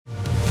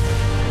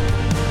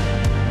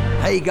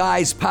Hey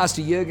guys,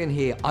 Pastor Jurgen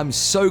here. I'm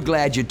so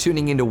glad you're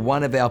tuning into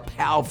one of our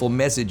powerful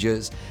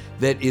messages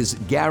that is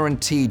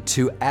guaranteed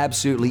to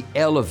absolutely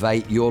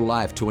elevate your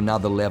life to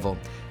another level.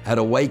 At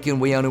Awaken,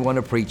 we only want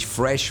to preach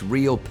fresh,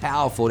 real,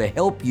 powerful to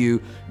help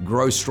you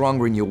grow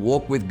stronger in your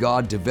walk with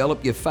God,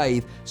 develop your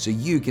faith so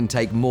you can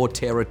take more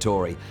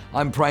territory.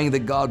 I'm praying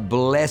that God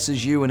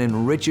blesses you and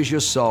enriches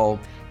your soul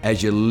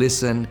as you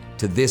listen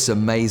to this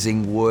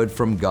amazing word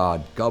from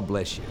God. God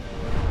bless you.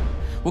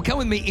 Well, come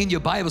with me in your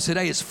Bibles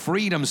today. It's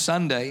Freedom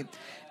Sunday,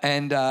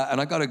 and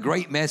I got a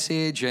great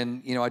message,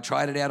 and I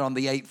tried it out on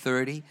the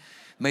 8:30,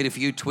 made a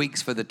few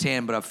tweaks for the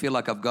 10, but I feel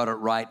like I've got it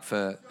right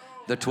for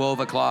the 12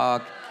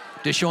 o'clock.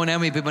 Deshaun, how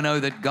many people know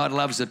that God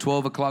loves the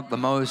 12 o'clock the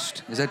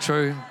most? Is that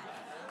true?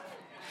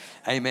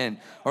 Amen.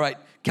 All right,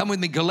 come with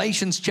me.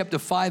 Galatians chapter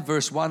 5,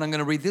 verse 1. I'm going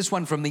to read this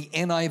one from the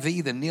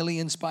NIV, the Nearly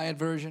Inspired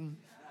Version.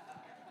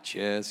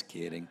 Just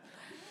kidding.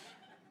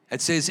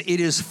 It says, "It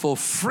is for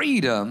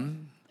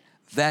freedom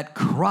that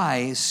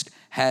Christ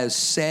has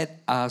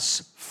set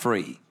us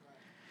free."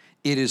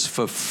 It is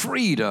for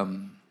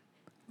freedom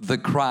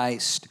that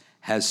Christ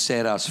has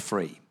set us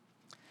free.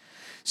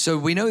 So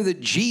we know that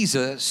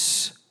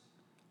Jesus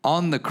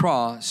on the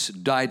cross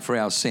died for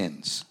our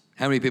sins.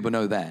 How many people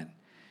know that?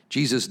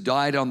 Jesus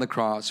died on the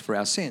cross for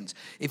our sins.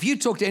 If you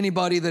talk to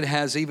anybody that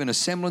has even a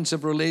semblance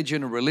of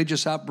religion, a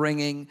religious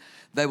upbringing,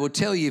 they will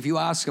tell you, if you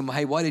ask them,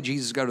 hey, why did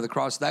Jesus go to the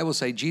cross? They will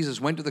say, Jesus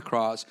went to the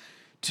cross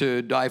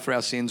to die for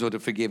our sins or to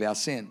forgive our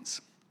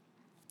sins.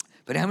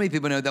 But how many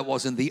people know that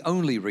wasn't the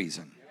only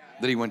reason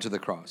that he went to the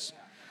cross?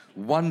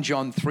 1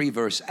 John 3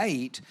 verse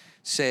 8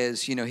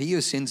 says, he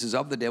who sins is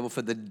of the devil,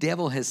 for the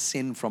devil has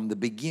sinned from the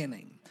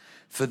beginning.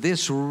 For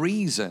this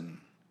reason,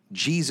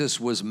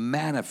 Jesus was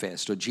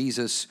manifest, or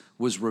Jesus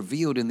was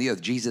revealed in the earth.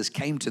 Jesus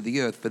came to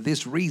the earth for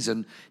this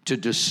reason, to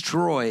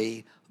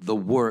destroy the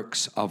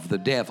works of the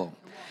devil.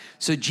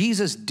 So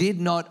Jesus did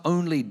not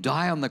only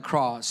die on the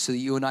cross so that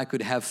you and I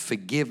could have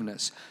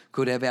forgiveness,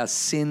 could have our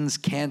sins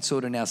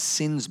canceled and our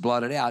sins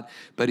blotted out,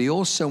 but he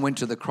also went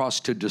to the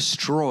cross to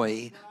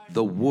destroy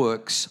the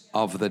works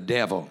of the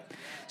devil.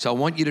 So I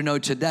want you to know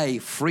today,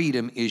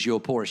 freedom is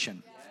your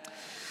portion.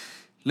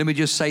 Let me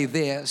just say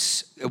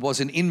this. It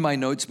wasn't in my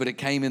notes, but it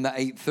came in the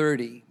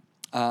 8:30.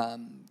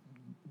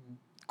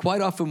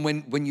 Quite often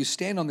when you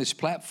stand on this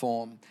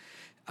platform,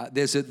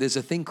 there's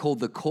a thing called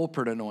the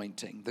corporate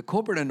anointing. The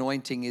corporate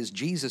anointing is,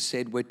 Jesus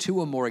said, where two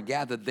or more are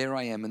gathered, there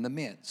I am in the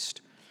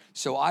midst.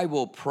 So I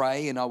will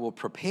pray and I will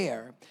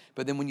prepare.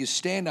 But then when you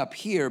stand up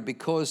here,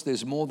 because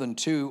there's more than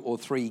two or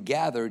three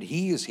gathered,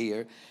 he is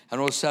here.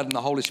 And all of a sudden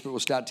the Holy Spirit will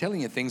start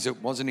telling you things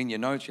that wasn't in your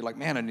notes. You're like,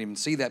 man, I didn't even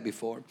see that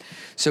before.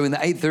 So in the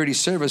 8:30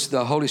 service,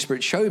 the Holy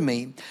Spirit showed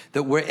me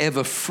that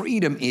wherever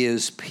freedom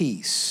is,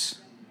 peace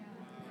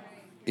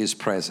is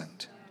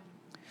present.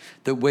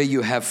 That where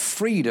you have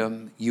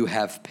freedom, you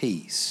have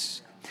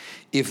peace.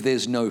 If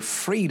there's no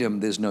freedom,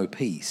 there's no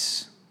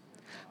peace.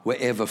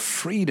 Wherever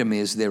freedom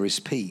is, there is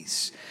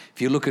peace.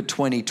 If you look at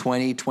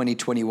 2020,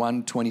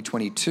 2021,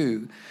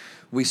 2022,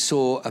 we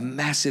saw a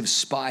massive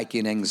spike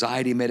in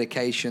anxiety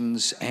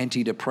medications,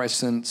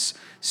 antidepressants.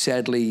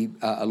 Sadly,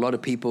 a lot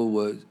of people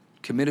were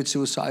committed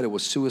suicide or were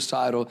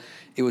suicidal.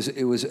 It was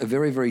a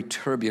very, very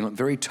turbulent,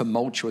 very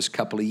tumultuous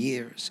couple of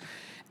years.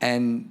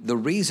 And the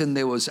reason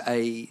there was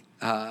a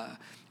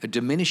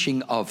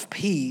diminishing of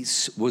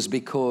peace was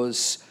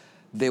because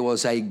there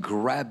was a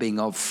grabbing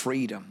of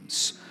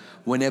freedoms.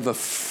 Whenever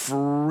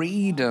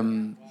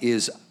freedom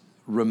is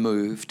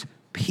removed,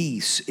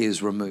 peace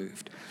is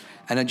removed.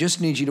 And I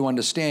just need you to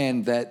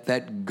understand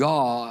that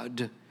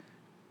God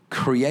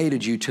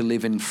created you to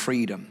live in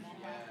freedom.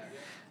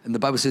 And the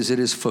Bible says it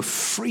is for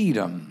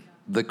freedom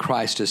that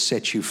Christ has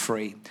set you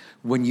free.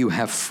 When you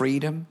have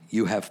freedom,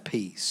 you have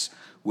peace.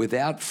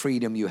 Without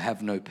freedom, you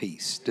have no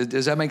peace.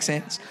 Does that make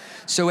sense?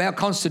 So our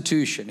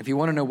Constitution, if you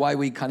want to know why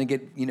we kind of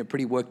get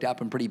pretty worked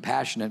up and pretty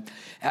passionate,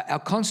 our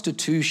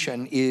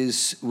Constitution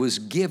was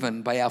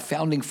given by our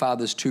founding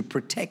fathers to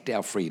protect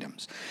our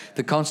freedoms.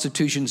 The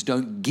Constitutions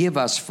don't give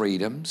us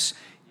freedoms.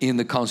 In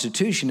the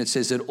Constitution, it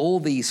says that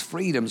all these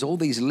freedoms, all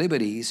these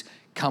liberties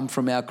come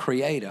from our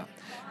Creator.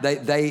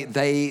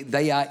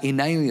 They are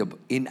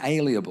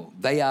inalienable.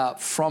 They are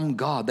from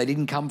God. They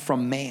didn't come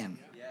from man.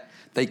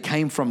 They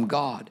came from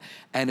God,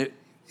 and it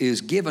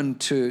is given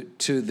to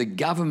the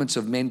governments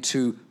of men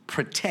to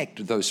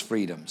protect those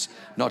freedoms,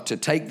 not to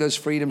take those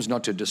freedoms,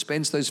 not to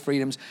dispense those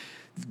freedoms.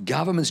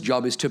 Government's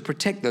job is to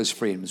protect those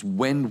freedoms.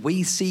 When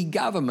we see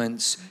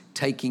governments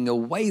taking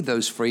away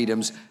those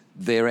freedoms,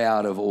 they're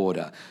out of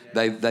order.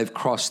 They've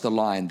crossed the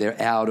line. They're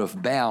out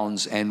of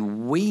bounds,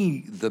 and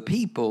we, the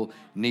people,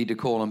 need to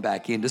call them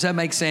back in. Does that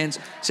make sense?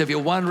 So if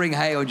you're wondering,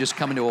 hey, I'm just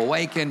coming to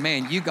Awaken,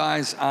 man, you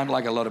guys aren't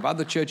like a lot of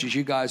other churches.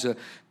 You guys are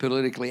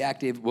politically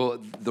active. Well,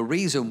 the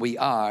reason we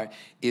are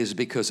is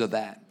because of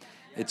that.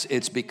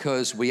 It's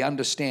because we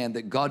understand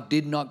that God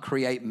did not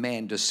create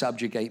man to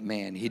subjugate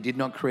man. He did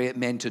not create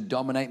men to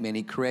dominate men.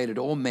 He created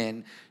all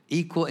men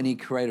equal, and he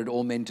created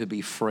all men to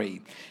be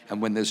free.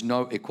 And when there's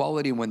no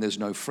equality and when there's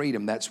no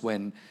freedom, that's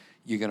when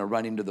You're going to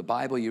run into the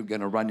Bible. You're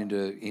going to run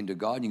into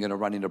God. And you're going to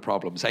run into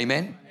problems.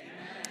 Amen?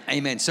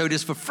 Amen. So it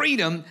is for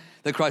freedom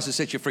that Christ has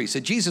set you free. So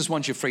Jesus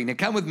wants you free. Now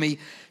come with me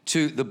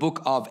to the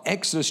book of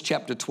Exodus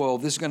chapter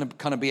 12. This is going to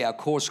kind of be our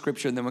core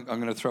scripture, and then I'm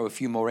going to throw a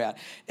few more out.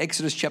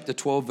 Exodus chapter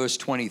 12, verse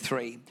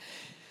 23.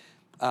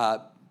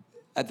 At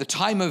the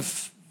time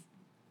of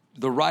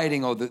the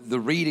writing or the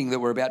reading that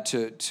we're about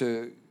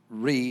to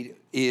read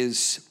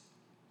is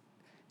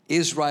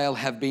Israel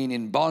have been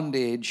in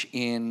bondage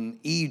in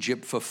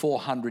Egypt for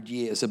 400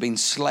 years. They've been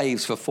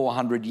slaves for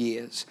 400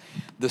 years.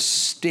 The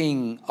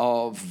sting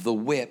of the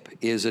whip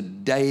is a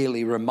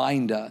daily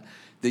reminder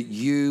that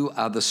you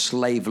are the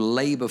slave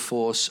labor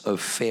force of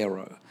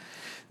Pharaoh.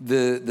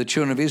 The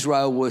children of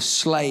Israel were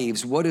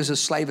slaves. What is a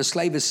slave? A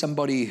slave is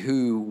somebody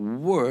who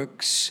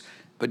works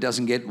but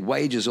doesn't get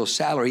wages or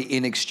salary.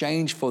 In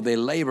exchange for their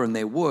labor and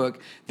their work,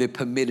 they're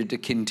permitted to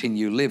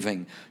continue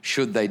living.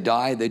 Should they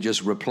die, they're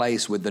just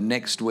replaced with the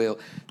next will.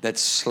 That's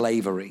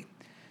slavery.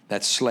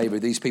 That's slavery.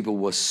 These people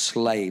were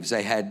slaves.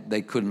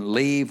 They couldn't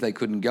leave. They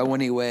couldn't go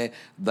anywhere.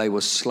 They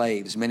were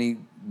slaves. Many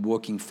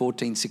working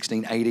 14,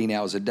 16, 18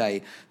 hours a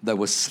day. They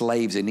were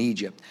slaves in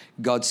Egypt.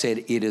 God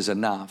said, it is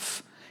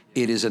enough.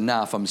 It is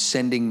enough. I'm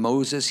sending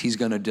Moses. He's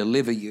going to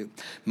deliver you.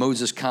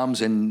 Moses comes,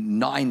 and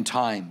 9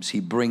 times he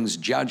brings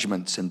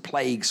judgments and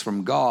plagues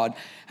from God.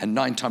 And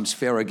 9 times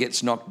Pharaoh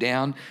gets knocked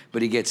down,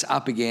 but he gets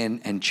up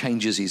again and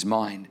changes his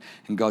mind.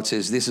 And God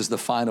says, this is the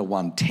final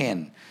one,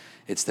 10.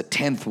 It's the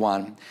 10th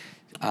one.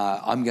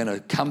 I'm going to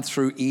come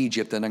through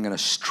Egypt, and I'm going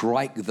to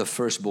strike the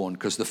firstborn,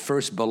 because the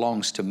first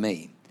belongs to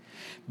me.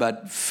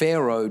 But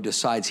Pharaoh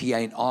decides he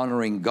ain't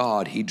honoring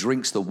God. He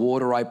drinks the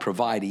water I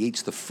provide. He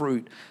eats the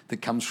fruit that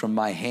comes from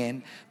my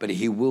hand, but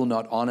he will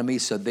not honor me.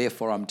 So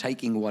therefore, I'm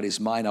taking what is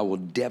mine. I will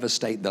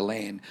devastate the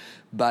land.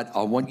 But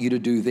I want you to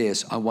do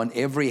this. I want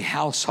every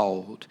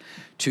household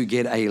to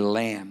get a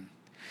lamb,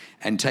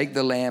 and take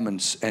the lamb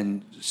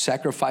and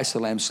sacrifice the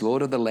lamb,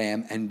 slaughter the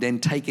lamb, and then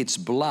take its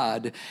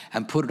blood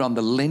and put it on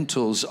the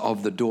lintels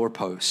of the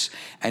doorposts.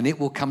 And it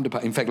will come to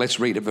pass. In fact, let's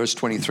read it. Verse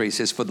 23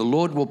 says, for the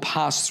Lord will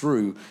pass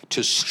through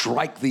to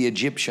strike the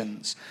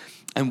Egyptians.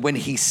 And when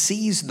he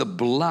sees the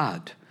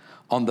blood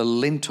on the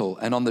lintel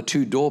and on the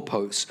 2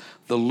 doorposts,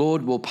 the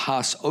Lord will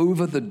pass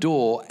over the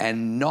door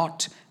and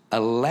not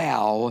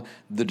allow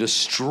the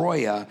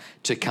destroyer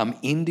to come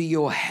into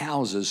your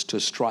houses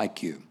to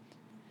strike you.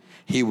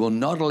 He will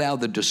not allow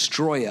the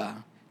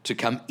destroyer to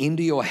come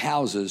into your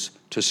houses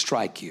to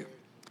strike you.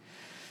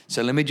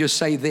 So let me just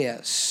say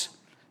this,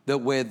 that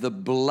where the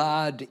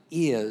blood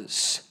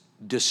is,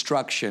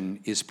 destruction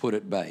is put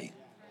at bay.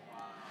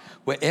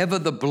 Wherever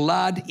the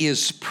blood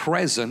is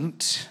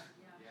present,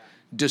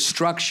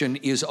 destruction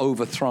is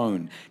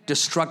overthrown.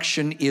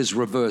 Destruction is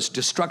reversed.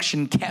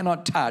 Destruction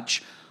cannot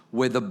touch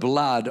where the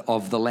blood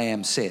of the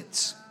Lamb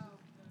sits.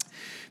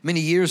 Many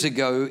years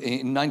ago,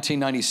 in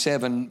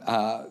 1997,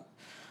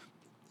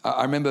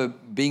 I remember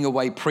being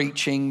away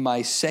preaching.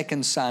 My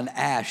second son,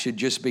 Ash, had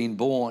just been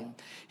born.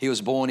 He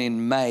was born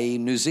in May.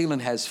 New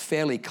Zealand has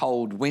fairly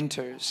cold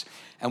winters,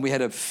 and we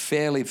had a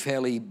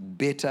fairly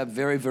bitter,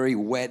 very, very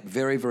wet,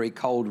 very, very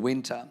cold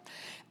winter.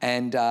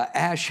 And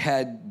Ash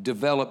had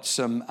developed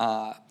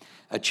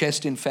a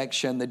chest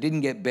infection that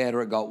didn't get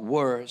better, it got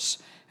worse,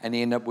 and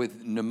he ended up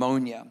with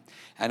pneumonia.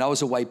 And I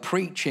was away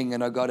preaching,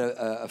 and I got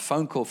a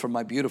phone call from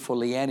my beautiful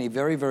Leanne,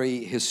 very,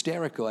 very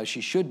hysterical, as she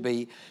should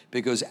be,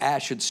 because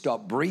Ash had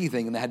stopped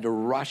breathing, and they had to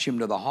rush him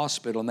to the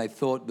hospital, and they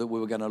thought that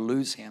we were going to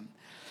lose him.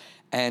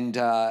 And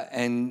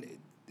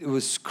it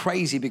was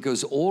crazy,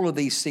 because all of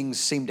these things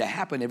seemed to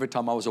happen every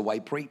time I was away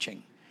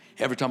preaching.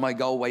 Every time I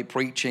go away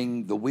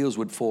preaching, the wheels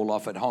would fall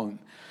off at home.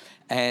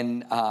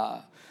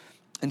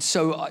 And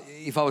so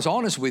if I was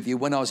honest with you,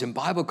 when I was in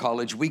Bible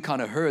college, we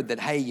kind of heard that,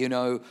 hey,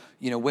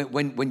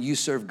 when you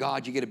serve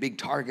God, you get a big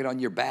target on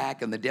your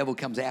back and the devil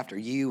comes after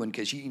you. And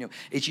because,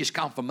 it's just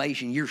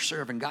confirmation you're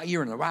serving God.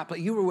 You're in the right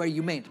place. You were where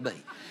you meant to be.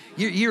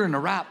 You're in the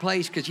right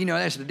place because,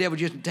 that's the devil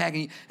just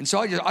attacking you. And so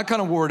I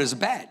kind of wore it as a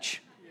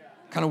badge.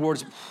 Kind of wore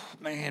it as,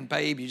 man,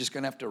 babe, you're just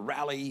going to have to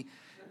rally,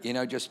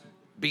 just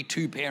be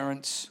 2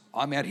 parents.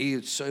 I'm out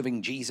here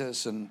serving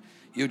Jesus, and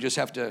you just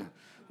have to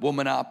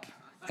woman up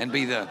and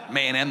be the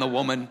man and the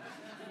woman.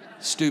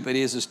 Stupid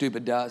is as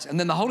stupid does. And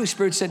then the Holy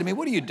Spirit said to me,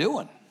 what are you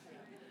doing?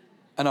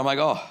 And I'm like,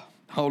 oh,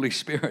 Holy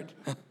Spirit,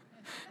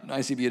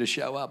 nice of you to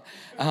show up.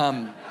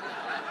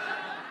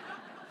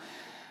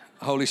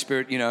 Holy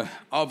Spirit,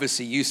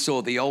 obviously you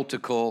saw the altar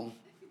call.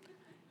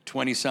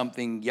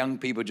 20-something young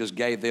people just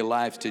gave their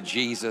lives to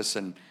Jesus,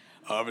 and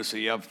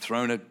obviously I've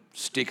thrown a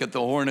stick at the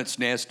hornet's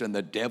nest and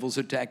the devil's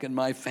attacking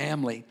my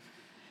family.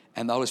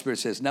 And the Holy Spirit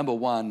says, number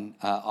 1,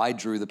 I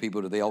drew the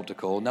people to the altar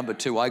call. Number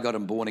 2, I got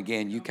them born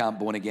again. You can't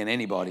born again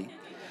anybody.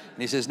 And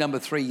he says, number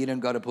 3, you don't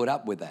got to put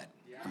up with that.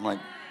 I'm like,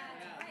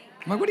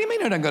 what do you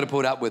mean I don't got to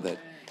put up with it?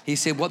 He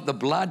said, what the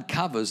blood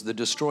covers, the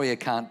destroyer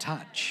can't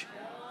touch.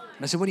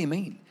 And I said, what do you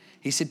mean?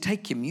 He said,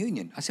 take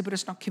communion. I said, but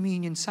it's not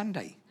Communion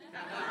Sunday.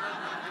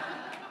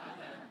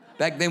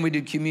 Back then we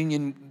did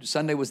Communion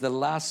Sunday, was the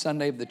last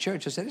Sunday of the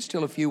church. I said, it's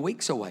still a few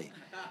weeks away.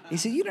 He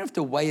said, you don't have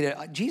to wait.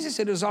 Jesus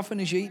said, as often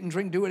as you eat and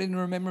drink, do it in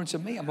remembrance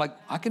of me. I'm like,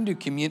 I can do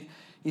communion.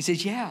 He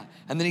says, yeah.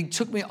 And then he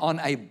took me on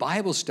a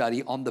Bible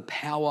study on the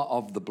power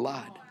of the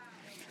blood.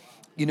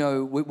 You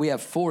know, we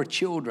have 4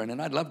 children, and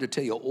I'd love to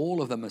tell you,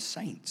 all of them are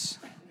saints.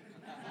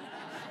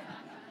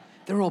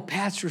 They're all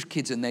pastor's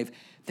kids, and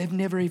they've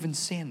never even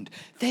sinned.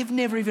 They've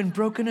never even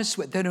broken a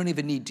sweat. They don't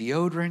even need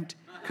deodorant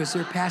because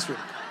they're pastor.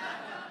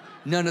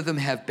 None of them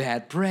have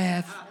bad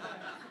breath.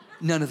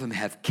 None of them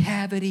have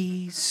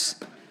cavities.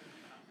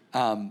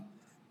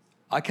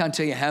 I can't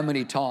tell you how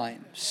many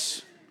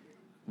times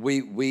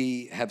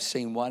we have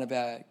seen one of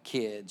our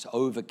kids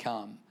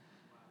overcome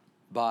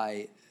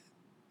by,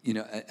 you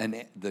know,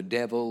 the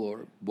devil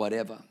or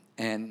whatever,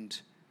 and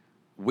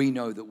we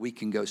know that we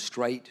can go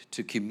straight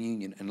to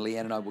communion, and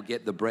Leanne and I will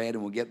get the bread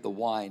and we'll get the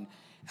wine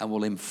and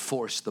we'll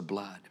enforce the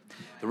blood.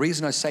 The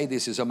reason I say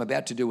this is I'm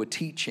about to do a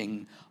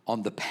teaching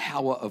on the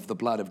power of the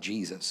blood of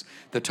Jesus.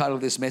 The title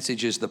of this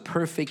message is The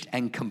Perfect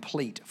and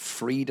Complete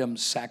Freedom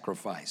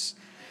Sacrifice.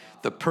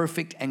 The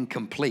perfect and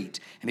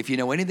complete. And if you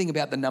know anything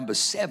about the number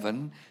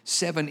 7,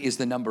 7 is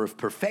the number of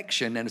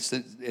perfection, and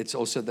it's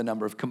also the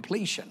number of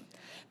completion.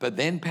 But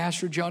then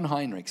Pastor John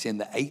Heinrichs in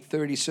the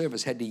 8:30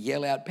 service had to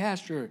yell out,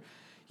 Pastor,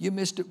 you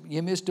missed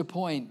a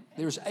point.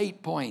 There's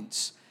 8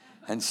 points.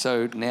 And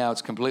so now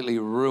it's completely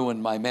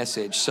ruined my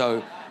message.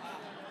 So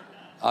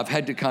I've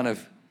had to kind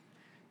of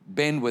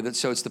bend with it.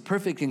 So it's the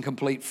perfect and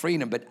complete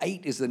freedom, but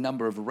 8 is the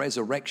number of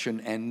resurrection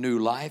and new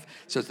life.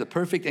 So it's the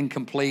perfect and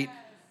complete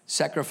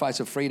sacrifice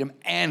of freedom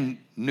and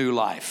new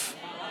life.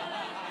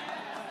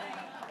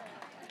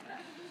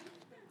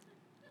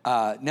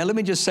 Now let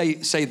me just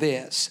say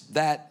this,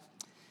 that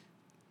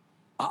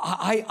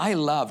I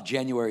love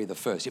January the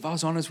 1st. If I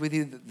was honest with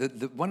you,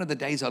 one of the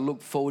days I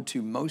look forward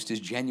to most is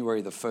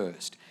January the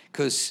 1st,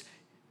 because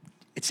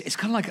it's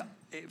kind of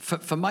like,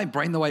 for my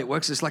brain, the way it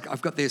works is like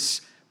I've got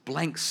this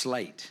blank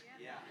slate.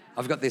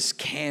 I've got this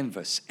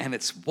canvas, and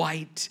it's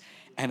white,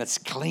 and it's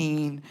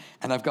clean,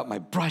 and I've got my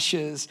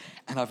brushes,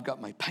 and I've got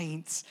my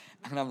paints,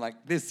 and I'm like,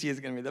 this year's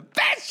going to be the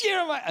best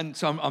year of my... And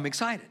so I'm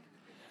excited.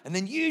 And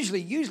then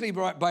usually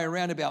by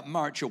around about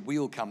March, a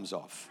wheel comes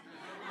off.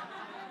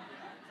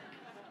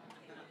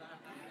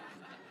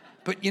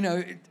 But, you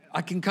know,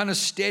 I can kind of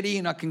steady,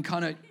 and I can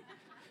kind of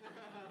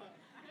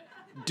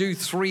do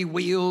 3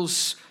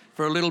 wheels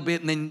for a little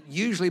bit, and then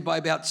usually by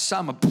about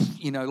summer,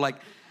 you know, like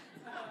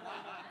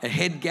a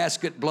head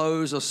gasket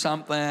blows or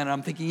something, and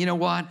I'm thinking, you know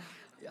what?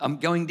 I'm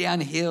going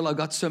downhill, I've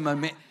got some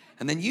momentum.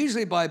 And then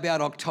usually by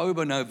about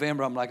October,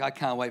 November, I'm like, I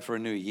can't wait for a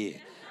new year.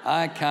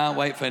 I can't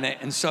wait for that.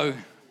 And so,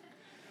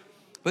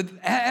 but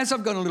as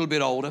I've gotten a little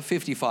bit older,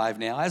 55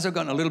 now, as I've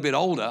gotten a little bit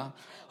older,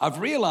 I've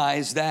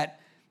realized that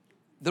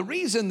the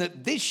reason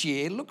that this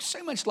year looks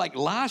so much like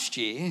last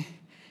year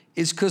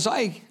is because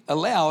I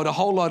allowed a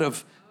whole lot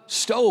of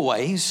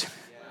stowaways.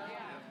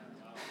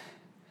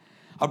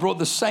 I brought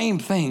the same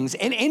things.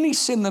 And any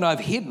sin that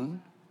I've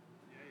hidden,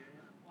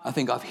 I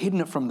think I've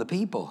hidden it from the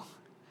people.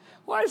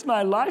 Why does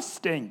my life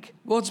stink?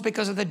 Well, it's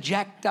because of the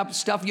jacked up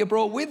stuff you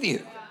brought with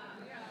you.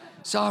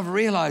 So I've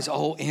realized,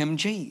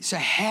 OMG. So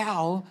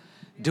how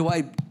do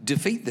I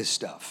defeat this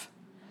stuff?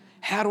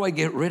 How do I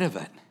get rid of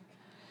it?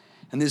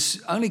 And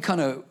there's only kind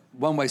of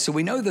one way. So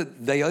we know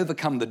that they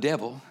overcome the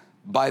devil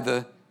by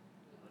the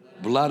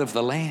blood of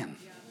the Lamb.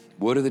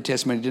 Word of the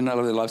testimony, did not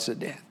love their lives to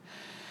death.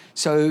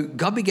 So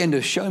God began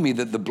to show me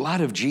that the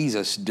blood of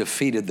Jesus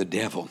defeated the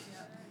devil.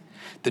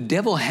 The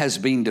devil has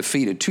been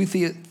defeated.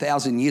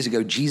 2,000 years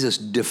ago, Jesus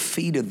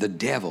defeated the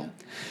devil.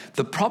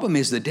 The problem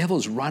is the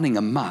devil's running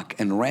amok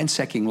and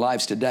ransacking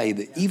lives today,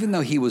 that even though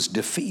he was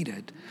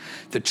defeated,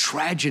 the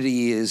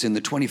tragedy is in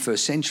the 21st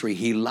century,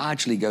 he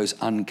largely goes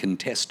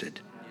uncontested.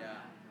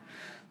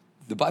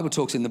 The Bible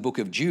talks in the book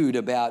of Jude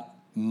about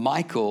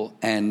Michael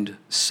and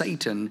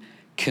Satan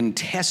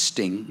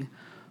contesting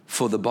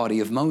for the body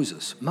of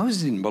Moses.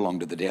 Moses didn't belong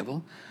to the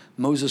devil.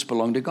 Moses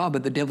belonged to God,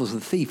 but the devil's the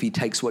thief. He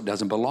takes what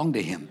doesn't belong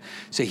to him.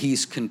 So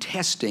he's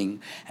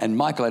contesting, and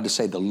Michael had to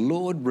say, the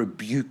Lord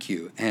rebuke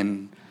you.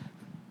 And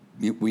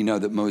we know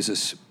that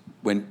Moses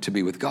went to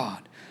be with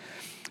God.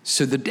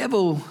 So the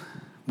devil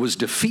was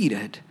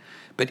defeated,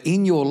 but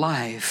in your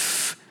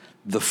life,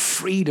 the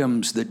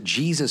freedoms that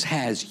Jesus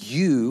has,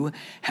 you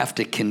have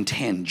to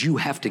contend. You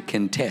have to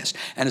contest.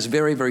 And it's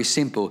very, very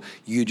simple.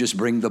 You just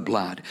bring the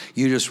blood.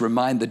 You just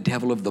remind the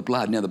devil of the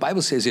blood. Now, the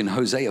Bible says in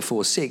Hosea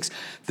 4:6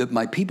 that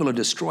my people are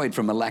destroyed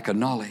from a lack of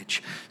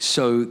knowledge.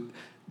 So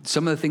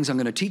some of the things I'm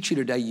going to teach you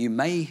today, you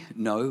may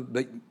know,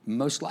 but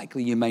most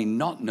likely you may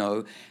not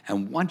know.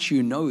 And once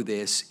you know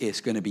this, it's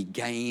going to be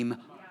game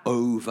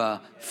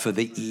over for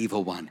the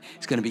evil one.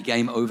 It's going to be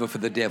game over for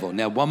the devil.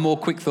 Now, one more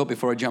quick thought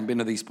before I jump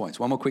into these points.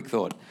 One more quick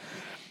thought.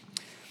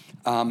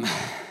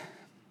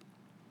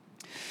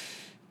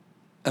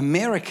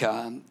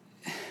 America,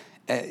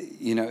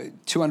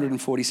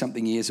 240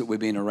 something years that we've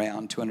been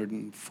around,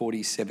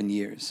 247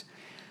 years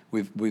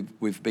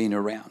we've been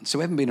around. So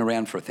we haven't been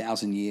around for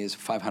 1,000 years,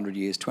 500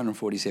 years,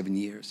 247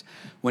 years.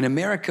 When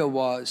America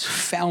was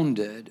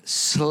founded,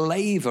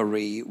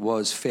 slavery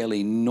was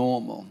fairly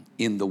normal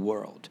in the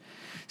world.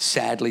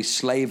 Sadly,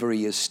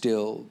 slavery is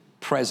still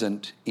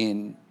present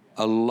in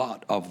a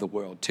lot of the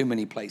world, too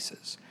many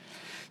places.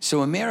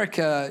 So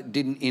America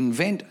didn't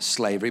invent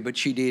slavery, but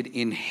she did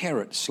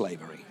inherit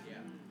slavery.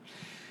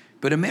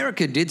 But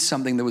America did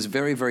something that was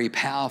very, very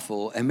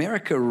powerful.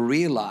 America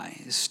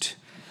realized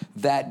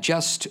that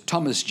just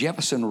Thomas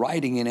Jefferson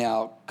writing in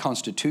our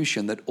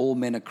Constitution that all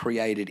men are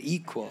created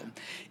equal,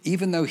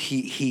 even though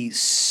he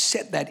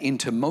set that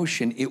into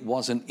motion, it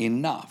wasn't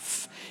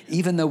enough.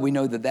 Even though we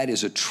know that that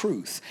is a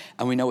truth,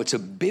 and we know it's a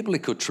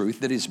biblical truth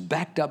that is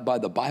backed up by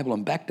the Bible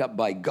and backed up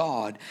by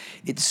God,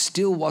 it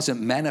still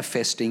wasn't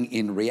manifesting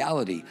in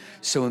reality.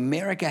 So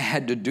America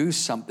had to do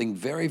something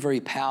very, very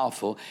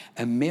powerful.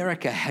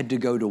 America had to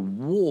go to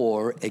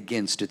war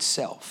against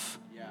itself.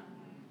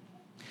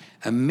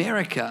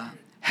 America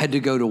had to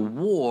go to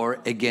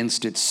war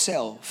against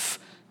itself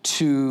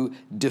to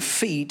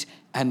defeat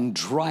and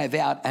drive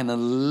out and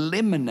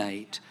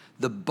eliminate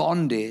the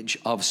bondage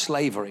of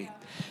slavery.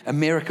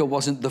 America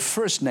wasn't the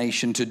first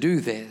nation to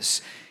do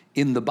this.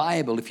 In the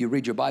Bible, if you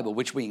read your Bible,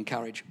 which we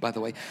encourage, by the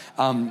way,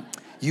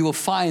 you will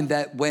find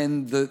that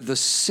when the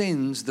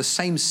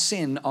same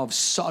sin of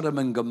Sodom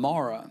and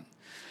Gomorrah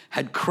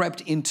had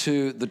crept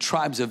into the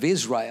tribes of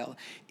Israel,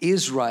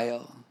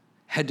 Israel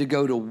had to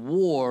go to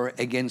war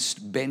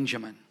against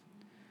Benjamin.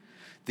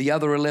 The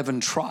other 11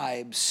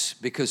 tribes,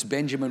 because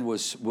Benjamin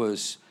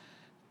was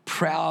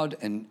proud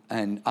and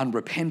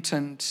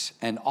unrepentant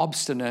and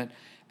obstinate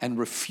and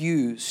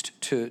refused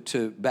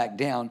to back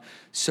down.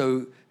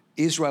 So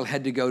Israel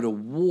had to go to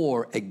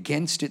war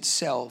against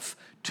itself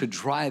to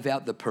drive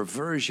out the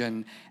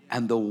perversion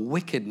and the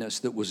wickedness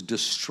that was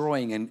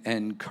destroying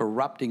and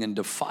corrupting and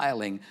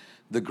defiling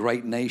the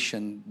great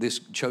nation, this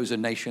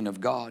chosen nation of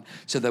God.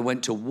 So they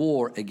went to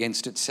war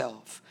against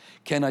itself.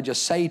 Can I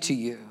just say to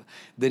you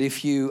that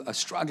if you are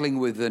struggling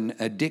with an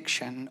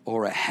addiction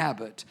or a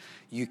habit,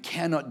 you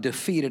cannot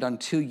defeat it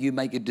until you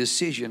make a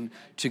decision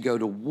to go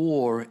to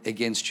war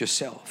against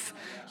yourself.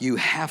 You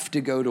have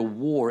to go to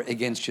war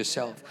against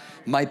yourself.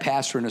 My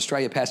pastor in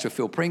Australia, Pastor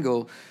Phil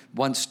Pringle,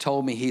 once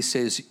told me, he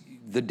says,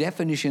 the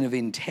definition of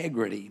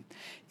integrity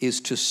is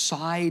to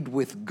side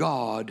with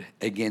God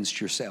against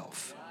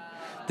yourself.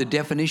 The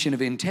definition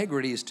of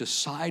integrity is to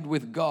side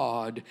with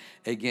God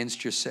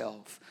against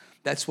yourself.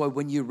 That's why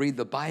when you read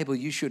the Bible,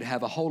 you should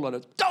have a whole lot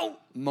of don't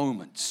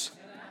moments.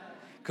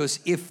 Because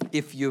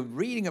if you're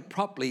reading it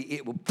properly,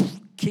 it will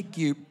kick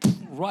you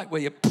right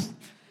where you...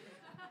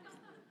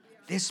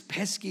 This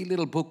pesky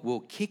little book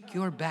will kick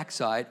your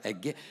backside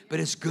again, but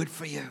it's good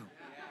for you.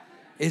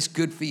 It's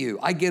good for you.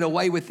 I get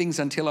away with things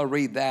until I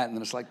read that, and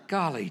then it's like,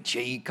 golly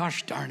gee,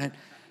 gosh darn it,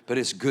 but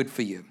it's good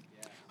for you.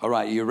 All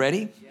right, are you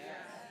ready?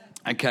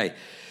 Okay,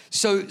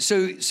 so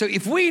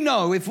if we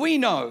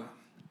know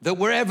that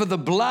wherever the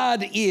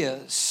blood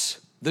is,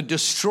 the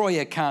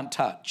destroyer can't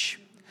touch.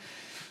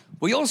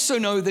 We also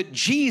know that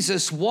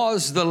Jesus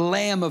was the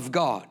Lamb of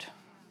God.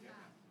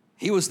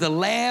 He was the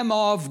Lamb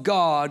of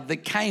God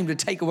that came to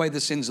take away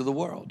the sins of the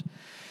world.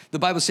 The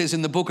Bible says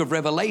in the book of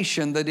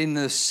Revelation that in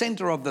the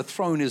center of the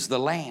throne is the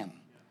Lamb,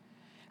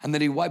 and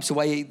that he wipes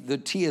away the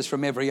tears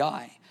from every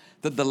eye.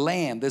 That the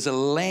Lamb, there's a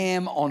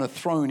Lamb on a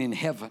throne in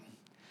heaven.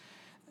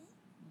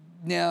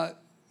 Now,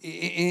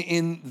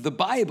 in the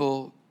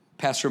Bible,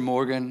 Pastor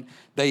Morgan,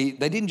 they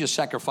didn't just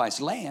sacrifice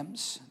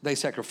lambs. They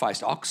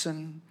sacrificed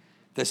oxen.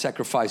 They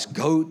sacrificed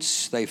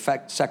goats. They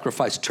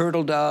sacrificed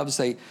turtle doves.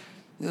 There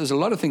was a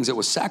lot of things that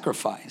were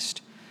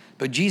sacrificed.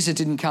 But Jesus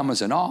didn't come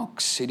as an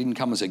ox. He didn't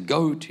come as a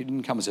goat. He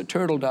didn't come as a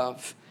turtle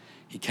dove.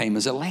 He came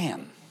as a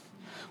lamb.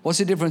 What's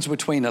the difference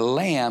between a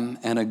lamb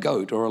and a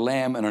goat, or a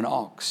lamb and an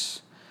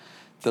ox?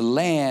 The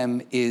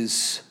lamb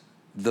is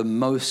the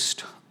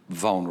most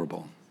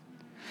vulnerable.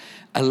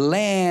 A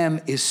lamb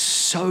is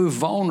so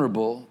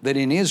vulnerable that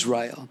in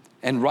Israel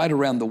and right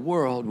around the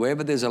world,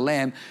 wherever there's a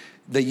lamb,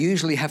 they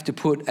usually have to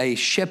put a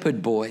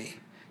shepherd boy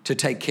to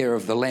take care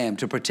of the lamb,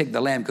 to protect the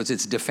lamb, because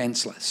it's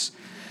defenseless.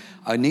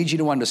 I need you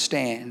to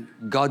understand,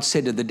 God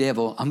said to the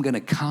devil, I'm going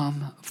to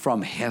come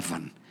from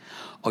heaven.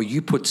 Oh,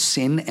 you put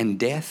sin and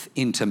death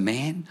into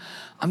man?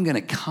 I'm going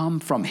to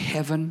come from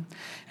heaven.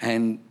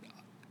 And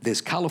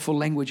there's colorful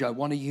language I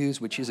want to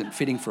use, which isn't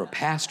fitting for a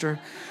pastor,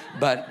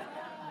 but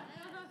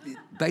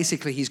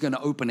basically he's going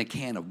to open a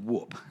can of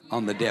whoop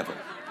on the devil.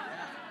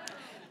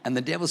 And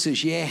the devil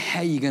says, yeah, how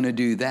are you going to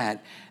do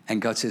that?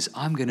 And God says,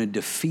 I'm going to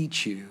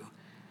defeat you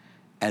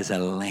as a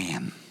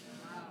lamb.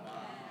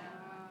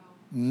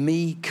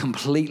 Me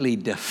completely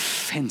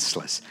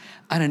defenseless.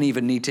 I don't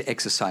even need to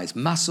exercise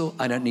muscle.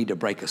 I don't need to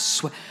break a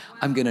sweat.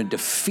 I'm going to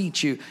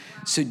defeat you.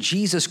 So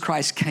Jesus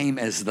Christ came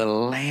as the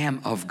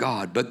Lamb of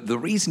God. But the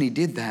reason he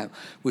did that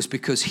was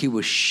because he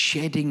was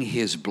shedding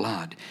his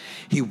blood.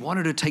 He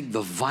wanted to take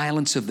the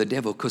violence of the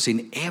devil, because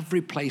in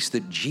every place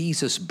that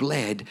Jesus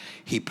bled,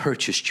 he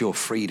purchased your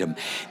freedom.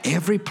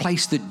 Every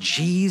place that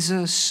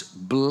Jesus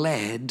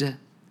bled,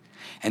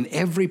 and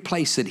every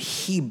place that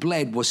he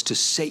bled was to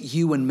set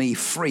you and me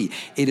free.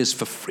 It is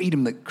for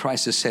freedom that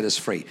Christ has set us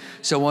free.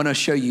 So I want to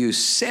show you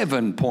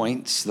 7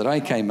 points that I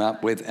came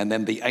up with, and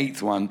then the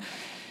 8th one.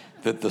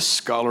 that the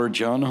scholar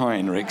John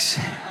Heinrichs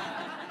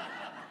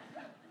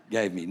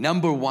gave me.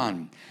 Number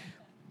one,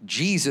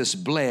 Jesus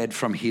bled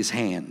from his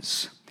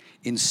hands.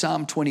 In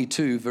Psalm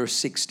 22, verse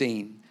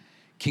 16,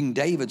 King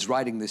David's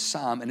writing this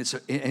psalm, and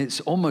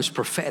it's almost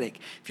prophetic.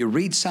 If you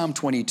read Psalm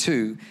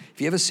 22, if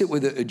you ever sit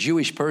with a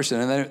Jewish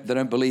person and they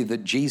don't believe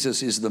that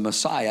Jesus is the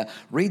Messiah,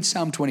 read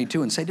Psalm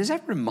 22 and say, does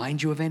that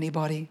remind you of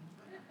anybody?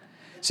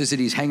 It says that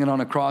he's hanging on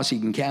a cross, he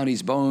can count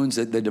his bones,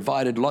 that they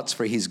divided lots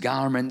for his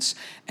garments,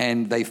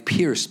 and they've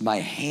pierced my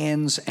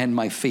hands and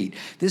my feet.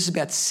 This is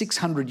about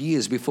 600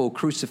 years before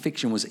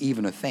crucifixion was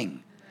even a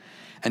thing.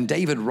 And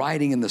David,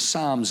 writing in the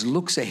Psalms,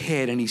 looks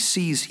ahead and he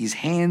sees his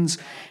hands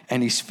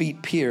and his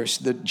feet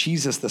pierced, that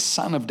Jesus, the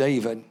Son of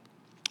David,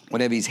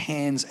 would have his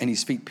hands and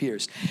his feet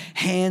pierced.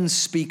 Hands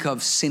speak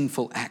of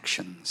sinful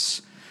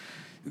actions.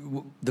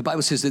 The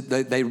Bible says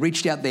that they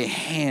reached out their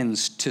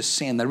hands to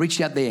sin. They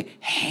reached out their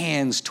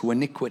hands to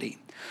iniquity.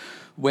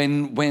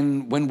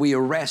 When we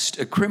arrest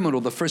a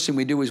criminal, the first thing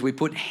we do is we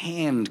put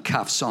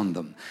handcuffs on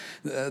them.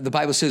 The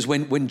Bible says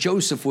when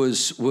Joseph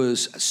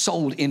was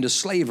sold into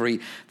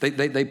slavery,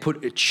 they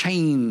put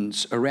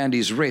chains around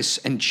his wrists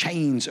and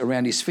chains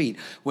around his feet.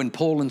 When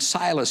Paul and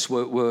Silas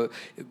were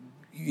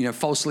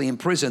falsely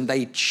imprisoned,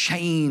 they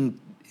chained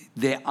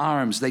their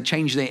arms, they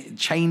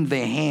chained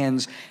their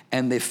hands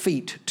and their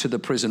feet to the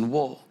prison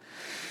wall.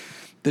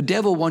 The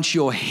devil wants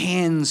your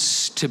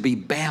hands to be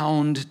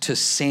bound to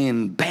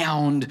sin,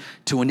 bound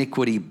to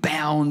iniquity,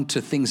 bound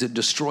to things that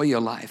destroy your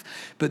life.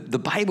 But the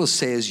Bible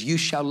says you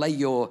shall lay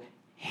your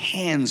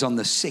hands on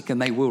the sick and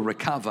they will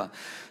recover.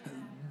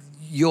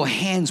 Your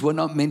hands were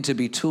not meant to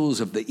be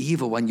tools of the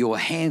evil one. Your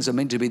hands are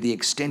meant to be the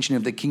extension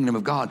of the kingdom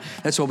of God.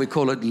 That's why we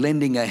call it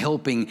lending a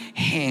helping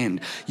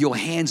hand. Your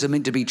hands are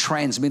meant to be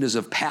transmitters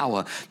of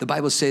power. The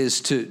Bible says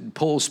to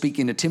Paul,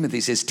 speaking to Timothy,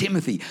 says,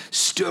 Timothy,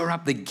 stir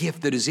up the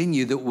gift that is in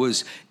you that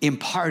was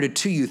imparted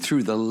to you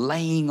through the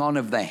laying on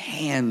of the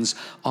hands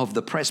of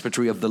the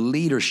presbytery, of the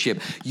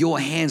leadership.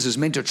 Your hands is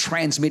meant to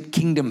transmit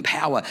kingdom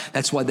power.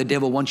 That's why the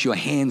devil wants your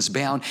hands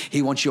bound.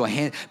 He wants your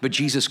hand, but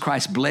Jesus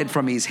Christ bled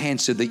from his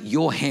hands so that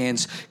your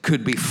hands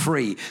could be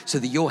free, so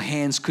that your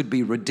hands could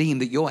be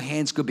redeemed, that your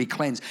hands could be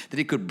cleansed, that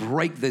it could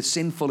break the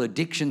sinful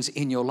addictions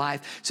in your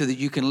life so that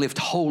you can lift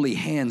holy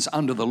hands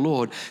under the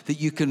Lord,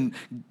 that you can,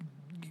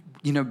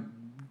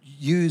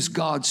 use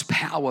God's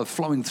power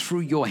flowing through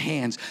your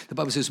hands. The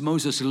Bible says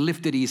Moses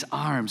lifted his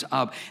arms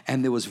up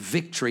and there was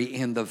victory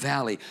in the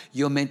valley.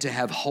 You're meant to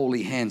have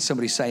holy hands.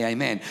 Somebody say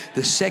amen.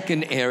 The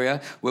second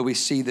area where we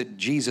see that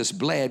Jesus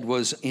bled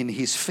was in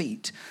his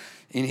feet.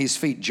 In his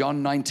feet.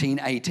 John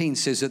 19:18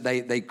 says that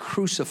they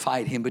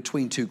crucified him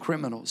between two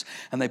criminals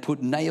and they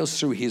put nails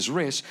through his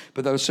wrists,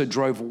 but they also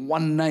drove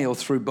one nail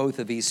through both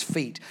of his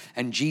feet,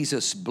 and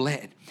Jesus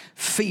bled.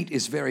 Feet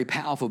is very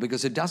powerful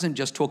because it doesn't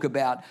just talk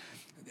about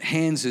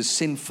hands as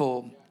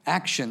sinful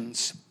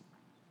actions.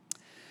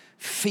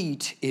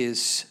 Feet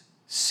is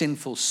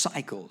sinful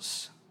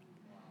cycles.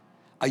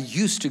 I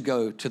used to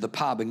go to the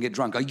pub and get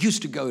drunk. I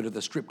used to go to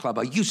the strip club.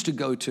 And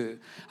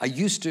the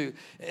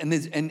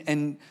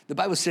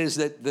Bible says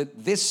that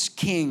this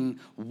king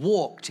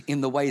walked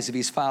in the ways of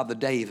his father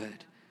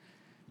David.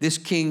 This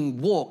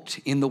king walked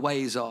in the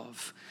ways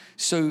of.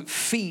 So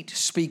feet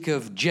speak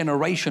of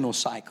generational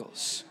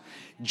cycles.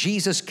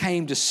 Jesus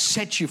came to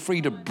set you free,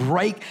 to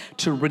break,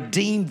 to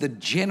redeem the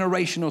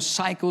generational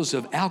cycles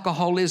of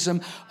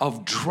alcoholism,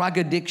 of drug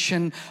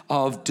addiction,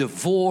 of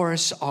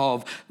divorce,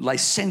 of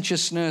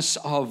licentiousness,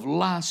 of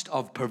lust,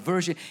 of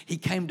perversion. He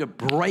came to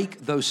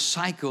break those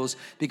cycles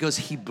because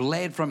he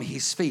bled from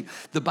his feet.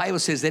 The Bible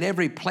says that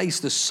every place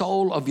the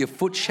sole of your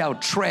foot shall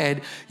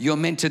tread, you're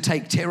meant to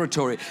take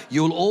territory.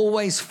 You'll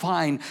always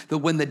find that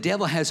when the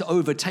devil has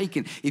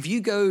overtaken, if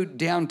you go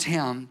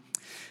downtown,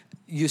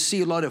 you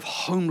see a lot of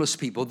homeless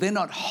people. They're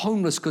not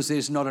homeless because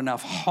there's not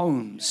enough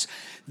homes.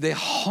 They're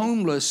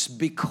homeless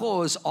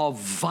because of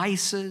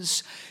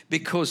vices,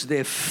 because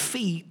their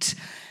feet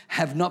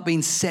have not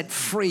been set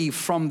free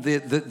from the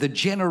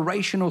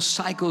generational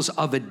cycles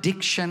of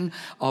addiction,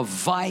 of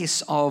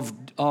vice, of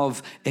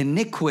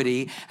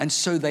iniquity, and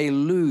so they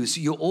lose.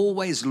 You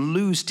always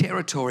lose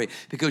territory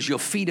because your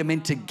feet are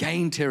meant to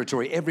gain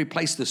territory. Every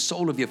place the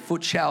sole of your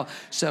foot shall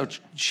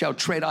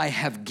tread, I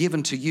have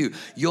given to you.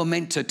 You're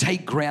meant to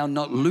take ground,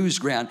 not lose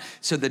ground.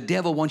 So the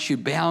devil wants you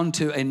bound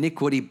to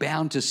iniquity,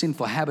 bound to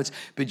sinful habits,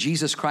 but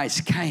Jesus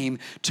Christ came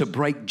to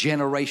break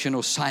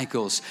generational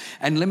cycles.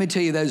 And let me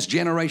tell you, those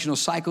generational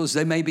cycles,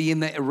 they may be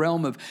in the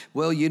realm of,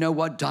 well, you know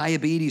what,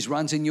 diabetes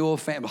runs in your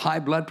family, high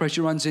blood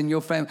pressure runs in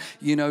your family,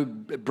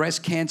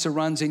 breast cancer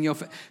runs in your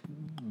family.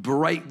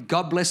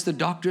 God bless the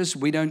doctors.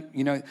 We don't,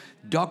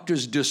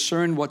 doctors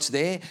discern what's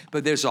there,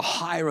 but there's a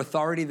higher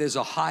authority, there's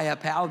a higher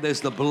power, there's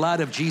the blood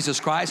of Jesus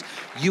Christ.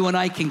 You and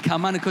I can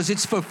come under because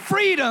it's for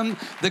freedom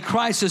that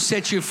Christ has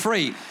set you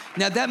free.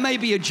 Now, that may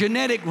be a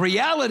genetic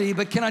reality,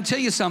 but can I tell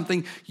you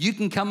something? You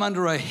can come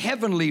under a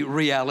heavenly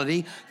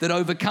reality that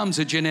overcomes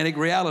a genetic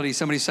reality.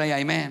 Somebody say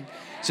amen.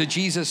 So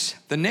Jesus,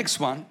 the next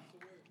one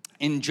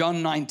In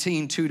John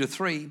 19,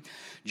 2-3,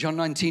 John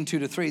 19,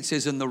 2-3, it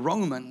says, and the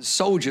Roman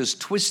soldiers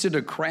twisted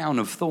a crown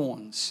of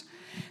thorns,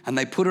 and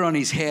they put it on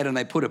his head, and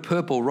they put a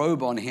purple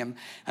robe on him,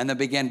 and they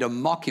began to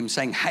mock him,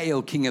 saying,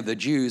 Hail, King of the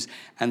Jews,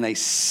 and they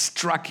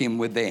struck him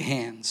with their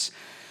hands.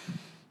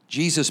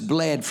 Jesus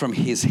bled from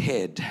his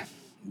head.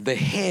 The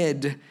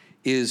head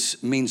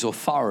means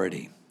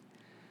authority.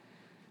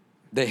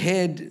 The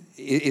head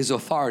is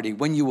authority.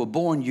 When you were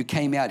born, you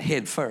came out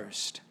head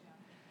first.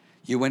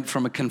 You went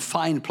from a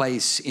confined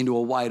place into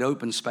a wide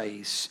open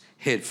space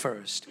head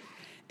first.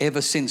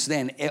 Ever since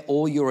then,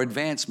 all your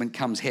advancement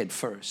comes head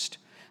first.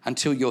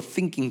 Until your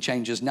thinking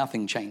changes,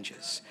 nothing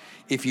changes.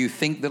 If you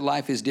think that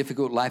life is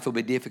difficult, life will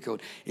be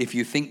difficult. If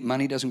you think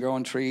money doesn't grow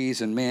on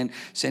trees and man,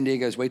 San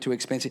Diego is way too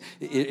expensive,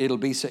 it'll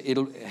be so.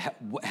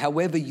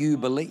 However you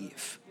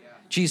believe.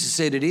 Jesus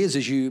said it is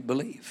as you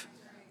believe.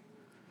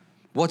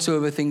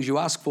 Whatsoever things you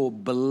ask for,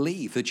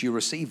 believe that you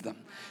receive them.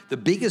 The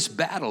biggest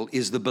battle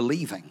is the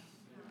believing.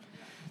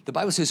 The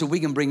Bible says that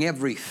we can bring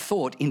every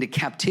thought into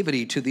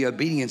captivity to the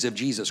obedience of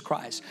Jesus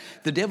Christ.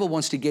 The devil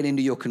wants to get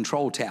into your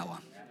control tower.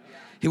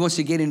 He wants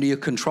to get into your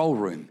control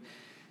room.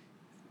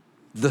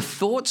 The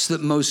thoughts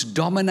that most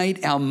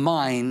dominate our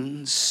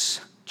minds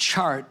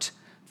chart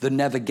the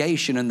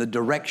navigation and the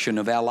direction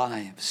of our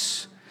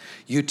lives.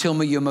 You tell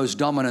me your most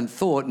dominant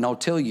thought and I'll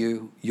tell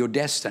you your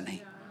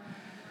destiny.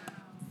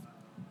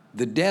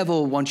 The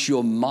devil wants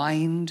your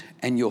mind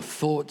and your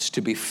thoughts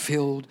to be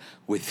filled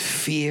with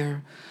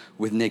fear,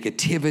 with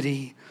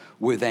negativity,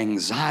 with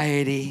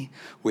anxiety,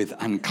 with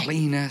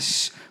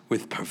uncleanness,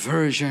 with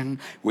perversion,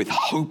 with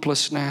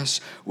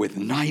hopelessness, with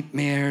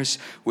nightmares,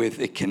 with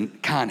it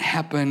can't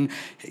happen.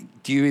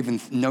 Do you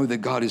even know that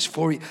God is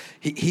for you?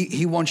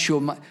 He wants your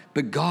mind.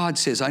 But God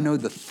says, I know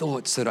the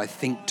thoughts that I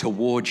think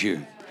towards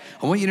you.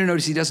 I want you to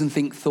notice he doesn't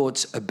think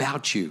thoughts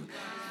about you.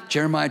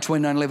 Jeremiah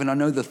 29:11, I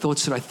know the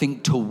thoughts that I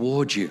think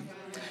toward you.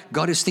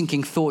 God is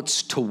thinking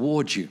thoughts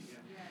toward you.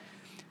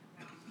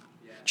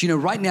 Do you know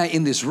right now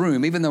in this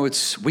room, even though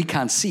we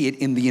can't see it,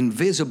 in the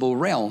invisible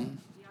realm,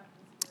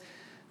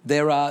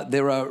 there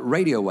are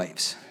radio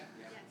waves,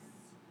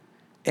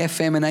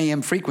 FM and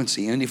AM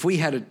frequency. And if we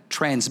had a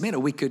transmitter,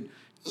 we could,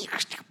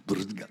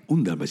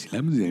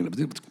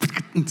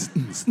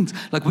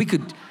 like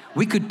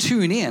we could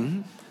tune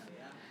in.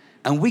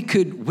 And we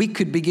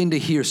could begin to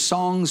hear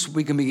songs,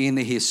 we can begin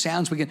to hear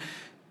sounds, we can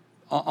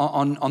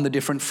on the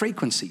different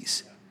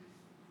frequencies.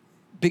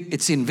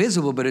 It's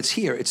invisible, but it's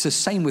here. It's the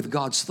same with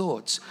God's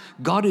thoughts.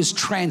 God is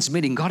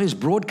transmitting, God is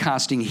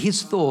broadcasting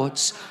his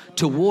thoughts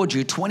toward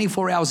you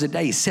 24 hours a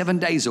day, 7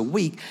 days a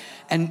week.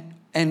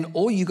 And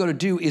all you got to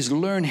do is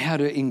learn how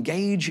to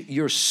engage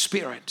your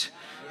spirit,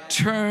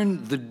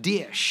 turn the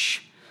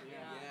dish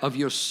of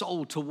your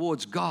soul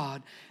towards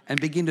God and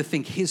begin to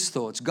think his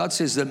thoughts. God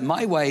says that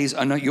my ways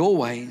are not your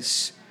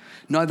ways,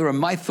 neither are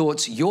my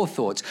thoughts your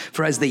thoughts.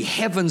 For as the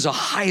heavens are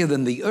higher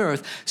than the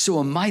earth, so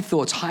are my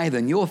thoughts higher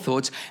than your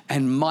thoughts,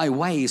 and my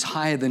ways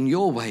higher than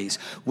your ways.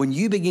 When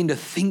you begin to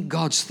think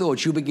God's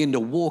thoughts, you begin to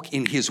walk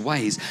in his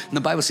ways. And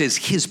the Bible says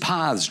his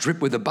paths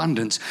drip with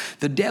abundance.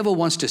 The devil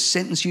wants to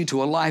sentence you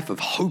to a life of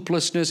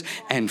hopelessness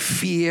and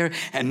fear,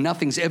 and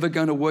nothing's ever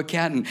going to work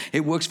out, and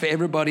it works for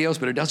everybody else,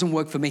 but it doesn't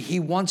work for me. He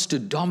wants to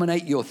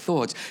dominate your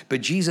thoughts. But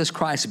Jesus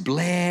Christ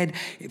bled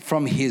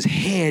from his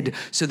head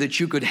so that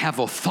you could have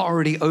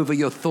authority over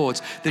your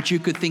thoughts, that you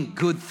could think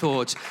good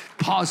thoughts,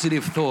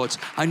 positive thoughts.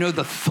 I know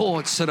the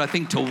thoughts that I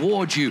think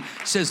towards you,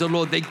 says the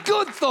Lord. They're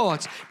good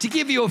thoughts to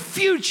give you a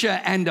future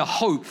and a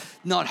hope.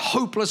 Not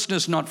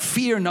hopelessness, not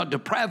fear, not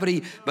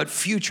depravity, but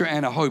future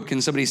and a hope.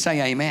 Can somebody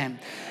say amen?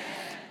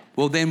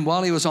 Well, then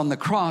while he was on the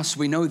cross,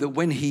 we know that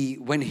when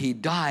he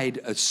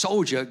died, a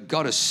soldier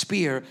got a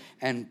spear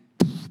and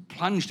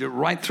plunged it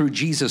right through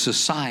Jesus'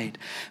 side.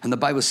 And the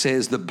Bible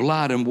says the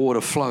blood and water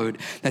flowed.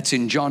 That's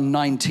in John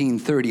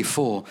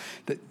 19:34.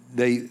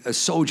 A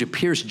soldier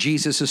pierced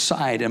Jesus'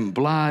 side and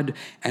blood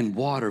and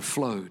water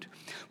flowed.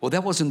 Well,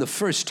 that wasn't the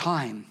first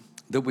time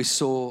that we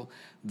saw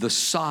the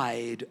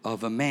side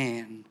of a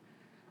man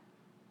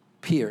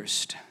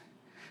pierced.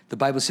 The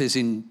Bible says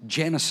in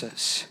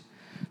Genesis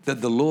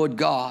that the Lord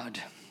God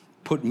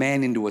put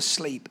man into a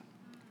sleep,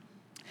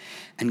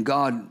 and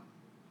God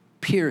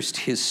pierced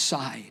his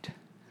side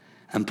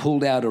and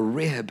pulled out a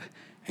rib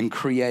and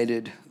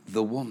created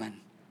the woman.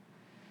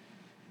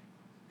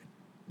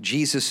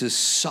 Jesus'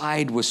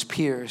 side was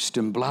pierced,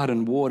 and blood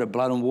and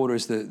water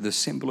is the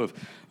symbol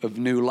of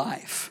new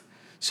life,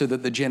 so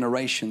that the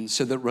generations,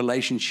 so that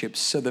relationships,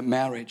 so that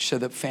marriage, so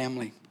that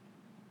family.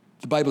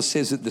 The Bible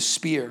says that the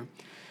spear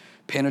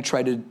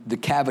penetrated the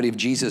cavity of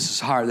Jesus'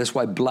 heart. That's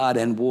why blood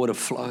and water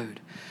flowed.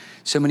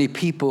 So many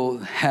people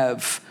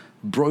have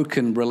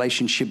broken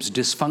relationships,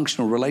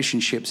 dysfunctional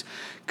relationships,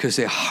 because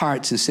their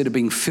hearts, instead of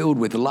being filled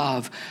with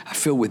love, are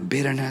filled with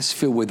bitterness,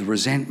 filled with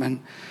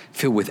resentment,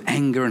 filled with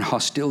anger and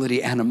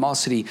hostility,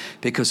 animosity,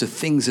 because of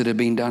things that have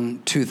been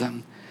done to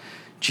them.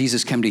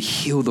 Jesus came to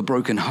heal the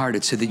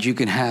brokenhearted so that you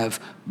can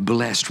have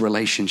blessed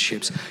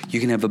relationships. You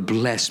can have a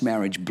blessed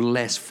marriage,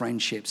 blessed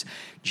friendships.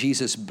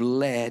 Jesus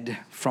bled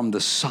from the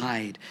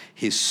side.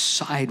 His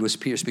side was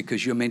pierced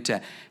because you're meant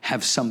to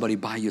have somebody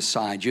by your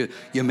side. You're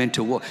meant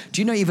to walk. Do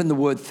you know even the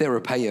word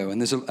therapeo?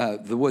 And there's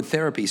the word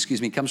therapy,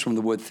 comes from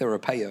the word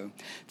therapeo.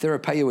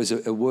 Therapeo is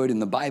a word in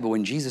the Bible.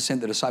 When Jesus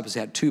sent the disciples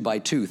out 2 by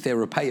 2,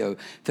 therapeo.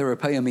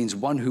 Therapeo means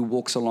one who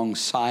walks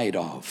alongside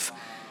of.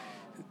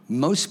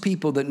 Most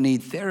people that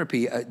need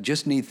therapy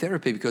just need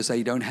therapy because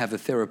they don't have a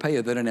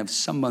therapist. They don't have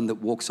someone that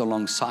walks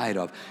alongside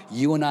of.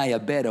 You and I are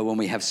better when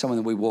we have someone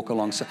that we walk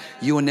alongside.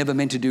 You are never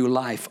meant to do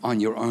life on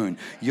your own.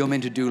 You're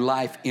meant to do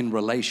life in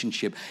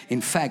relationship.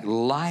 In fact,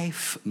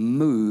 life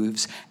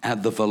moves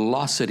at the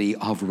velocity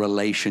of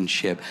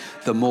relationship.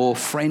 The more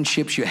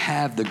friendships you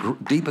have, the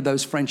deeper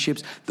those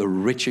friendships, the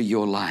richer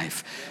your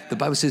life. The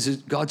Bible says,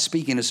 God's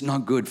speaking, it's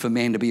not good for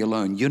man to be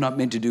alone. You're not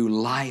meant to do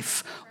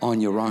life on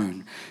your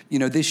own. You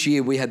know, this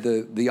year we had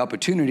the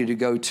opportunity to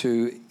go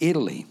to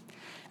Italy.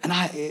 And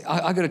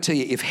I got to tell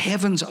you, if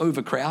heaven's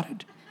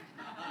overcrowded,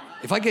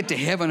 if I get to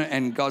heaven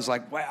and God's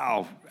like,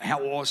 wow,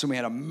 how awesome, we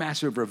had a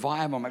massive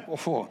revival. I'm like,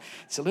 oh,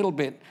 it's a little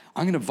bit,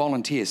 I'm going to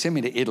volunteer, send me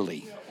to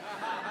Italy.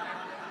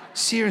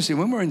 Seriously,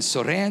 when we're in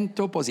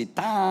Sorrento,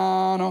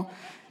 Positano,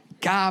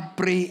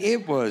 Capri,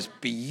 it was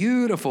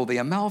beautiful. The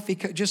Amalfi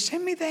Coast, just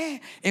send me there.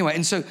 Anyway,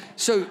 and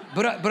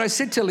but I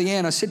said to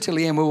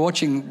Leanne,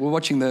 we're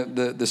watching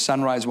the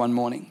sunrise one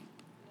morning.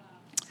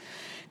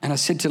 And I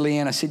said to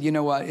Leanne, you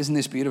know what, isn't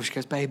this beautiful? She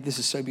goes, babe, this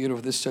is so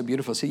beautiful, this is so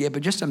beautiful. I said, yeah,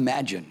 but just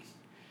imagine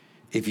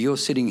if you're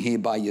sitting here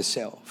by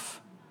yourself,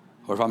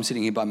 or if I'm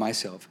sitting here by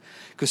myself.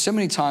 Because so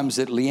many times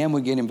that Leanne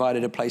would get invited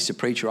to a place to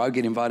preach, or I would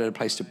get invited to a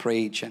place to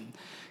preach, and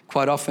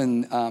quite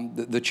often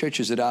the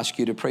churches that ask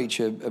you to preach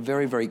are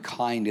very, very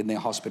kind in their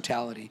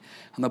hospitality,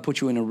 and they'll put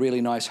you in a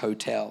really nice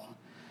hotel.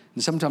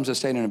 And sometimes I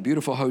stayed in a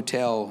beautiful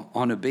hotel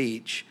on a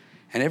beach,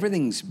 and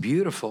everything's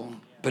beautiful,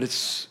 but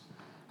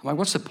I'm like,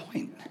 what's the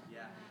point?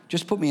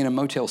 Just put me in a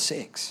Motel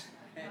 6,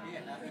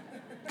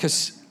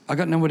 because I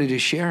got nobody to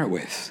share it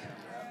with.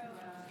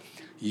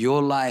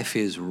 Your life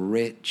is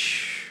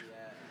rich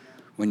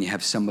when you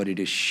have somebody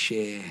to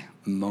share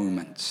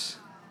moments.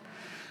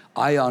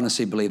 I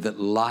honestly believe that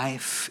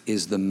life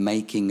is the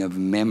making of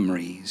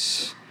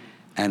memories,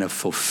 and a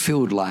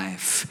fulfilled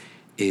life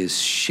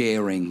is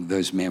sharing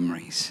those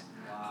memories.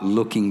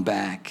 Looking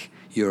back,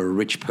 you're a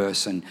rich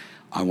person.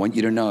 I want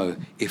you to know,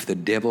 if the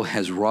devil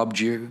has robbed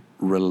you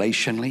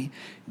relationally,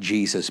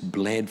 Jesus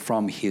bled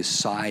from his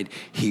side.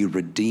 He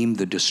redeemed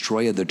the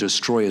destroyer. The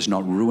destroyer is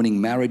not ruining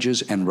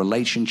marriages and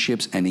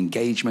relationships and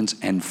engagements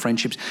and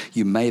friendships.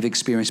 You may have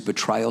experienced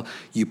betrayal.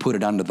 You put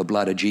it under the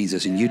blood of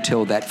Jesus, and you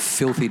tell that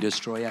filthy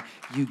destroyer,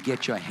 you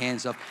get your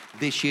hands up.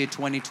 This year,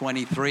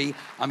 2023,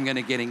 I'm going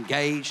to get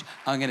engaged.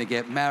 I'm going to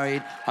get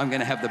married. I'm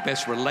going to have the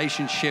best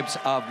relationships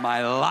of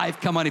my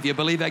life. Come on, if you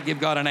believe that, give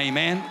God an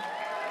amen.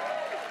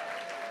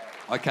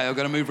 Okay, I've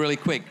got to move really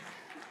quick.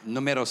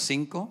 Número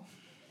 5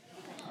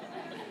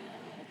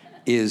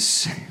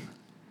 is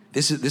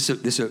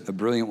a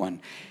brilliant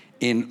one.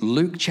 In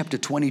Luke chapter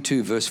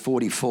 22, verse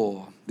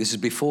 44, this is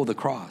before the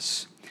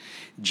cross.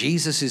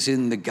 Jesus is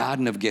in the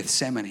Garden of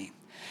Gethsemane.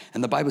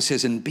 And the Bible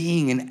says, and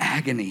being in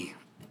agony,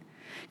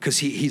 because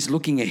he's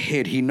looking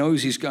ahead. He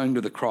knows he's going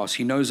to the cross.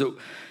 He knows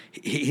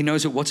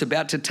that what's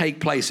about to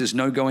take place is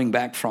no going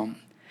back from.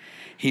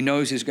 He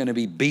knows he's going to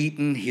be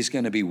beaten. He's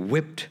going to be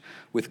whipped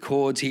with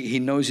cords. He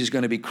knows he's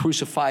going to be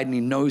crucified, and he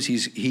knows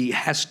he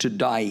has to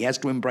die. He has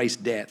to embrace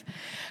death.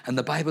 And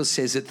the Bible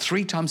says that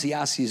 3 times he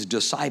asked his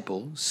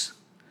disciples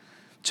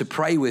to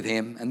pray with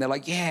him. And they're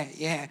like,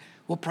 yeah,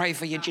 we'll pray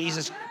for you,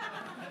 Jesus.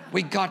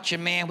 We got you,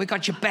 man. We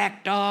got your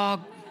back,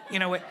 dog. You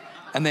know what?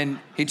 And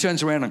then he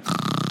turns around and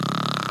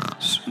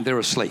they're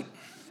asleep.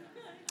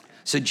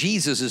 So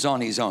Jesus is on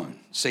his own.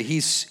 So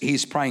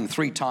he's praying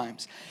 3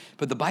 times.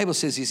 But the Bible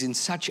says he's in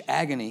such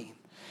agony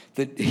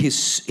that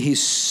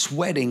he's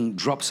sweating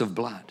drops of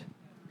blood.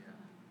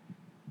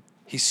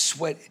 It's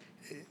like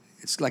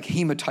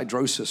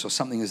hematidrosis or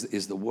something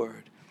is the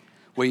word,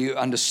 where you're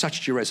under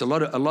such duress. A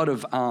lot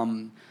of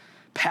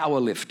power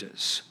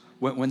lifters,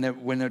 when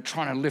they're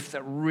trying to lift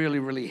that really,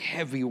 really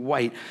heavy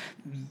weight,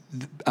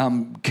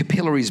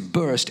 capillaries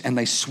burst and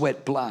they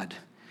sweat blood.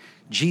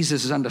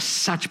 Jesus is under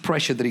such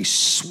pressure that he's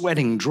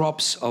sweating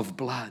drops of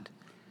blood.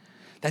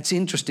 That's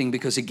interesting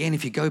because, again,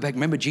 if you go back,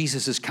 remember,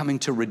 Jesus is coming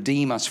to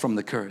redeem us from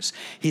the curse.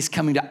 He's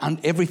coming to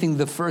everything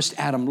the first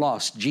Adam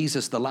lost.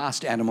 Jesus, the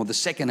last Adam, or the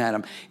second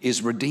Adam,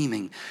 is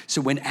redeeming.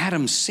 So when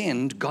Adam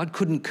sinned, God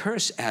couldn't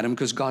curse Adam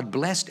because God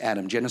blessed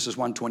Adam, Genesis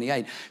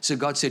 1:28. So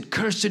God said,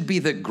 cursed be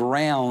the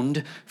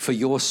ground for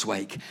your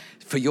sake,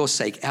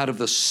 out of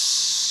the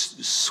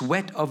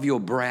sweat of your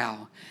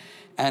brow.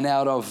 And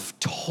out of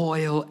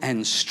toil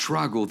and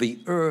struggle, the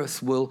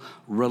earth will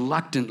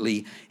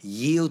reluctantly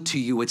yield to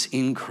you its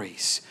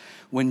increase.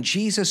 When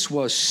Jesus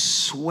was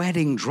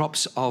sweating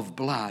drops of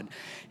blood,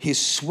 his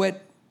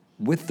sweat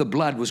with the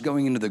blood was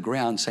going into the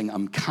ground saying,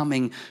 I'm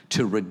coming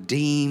to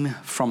redeem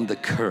from the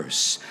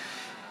curse.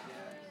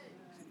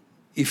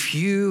 If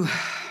you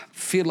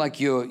feel like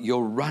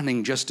you're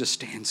running just to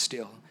stand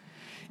still,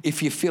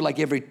 if you feel like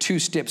every 2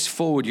 steps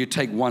forward, you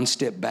take 1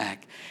 step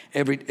back,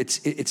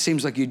 it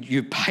seems like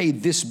you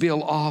paid this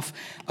bill off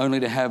only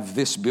to have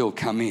this bill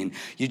come in.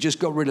 You just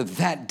got rid of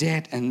that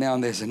debt and now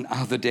there's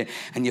another debt,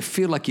 and you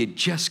feel like you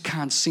just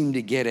can't seem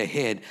to get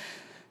ahead.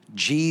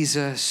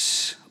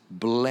 Jesus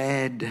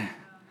bled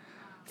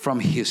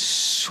from his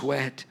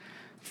sweat.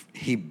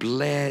 He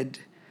bled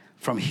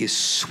from his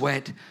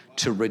sweat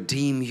to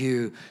redeem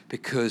you,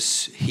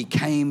 because he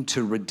came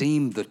to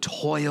redeem the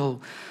toil,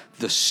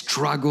 the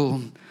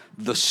struggle,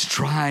 the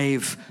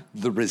strive,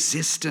 the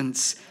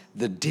resistance,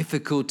 the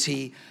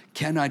difficulty.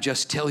 Can I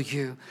just tell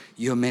you,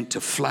 you're meant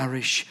to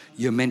flourish,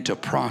 you're meant to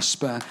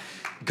prosper.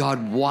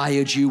 God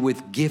wired you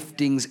with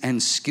giftings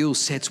and skill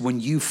sets. When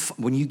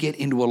you get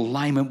into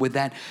alignment with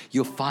that,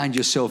 you'll find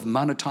yourself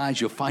monetized,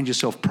 you'll find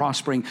yourself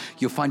prospering,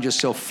 you'll find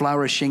yourself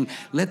flourishing.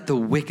 Let the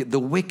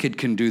wicked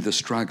can do the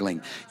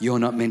struggling. You're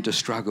not meant to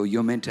struggle.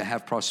 You're meant to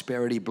have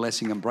prosperity,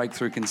 blessing, and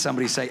breakthrough. Can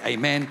somebody say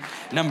amen?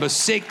 Number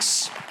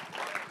 6.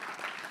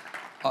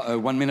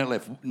 1 minute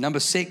left. Number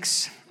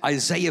 6,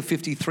 Isaiah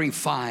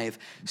 53:5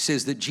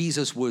 says that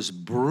Jesus was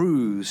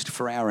bruised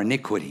for our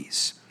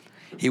iniquities.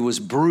 He was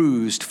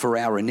bruised for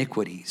our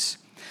iniquities.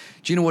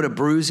 Do you know what a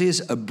bruise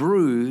is? A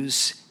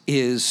bruise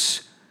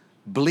is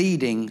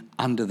bleeding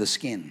under the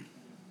skin.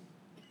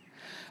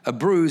 A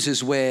bruise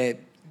is where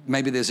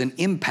maybe there's an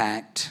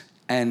impact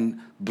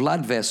and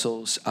blood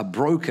vessels are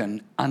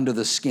broken under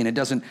the skin. It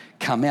doesn't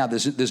come out.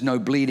 There's no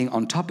bleeding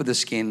on top of the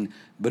skin,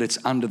 but it's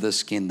under the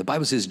skin. The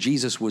Bible says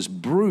Jesus was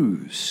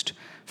bruised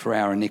for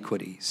our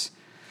iniquities.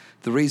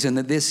 The reason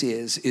that this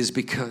is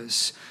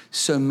because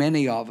so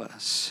many of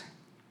us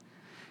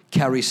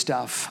carry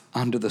stuff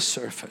under the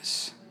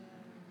surface.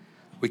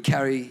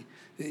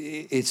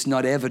 It's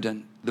not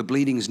evident. The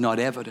bleeding's not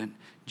evident.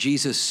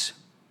 Jesus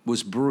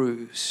was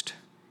bruised.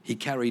 He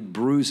carried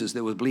bruises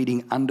that were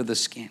bleeding under the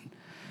skin,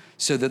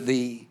 so that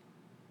the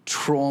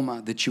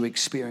trauma that you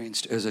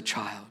experienced as a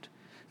child,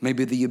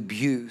 maybe the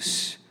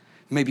abuse,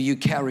 maybe you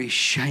carry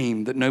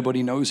shame that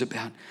nobody knows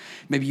about.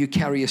 Maybe you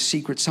carry a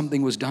secret,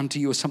 something was done to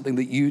you or something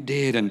that you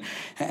did,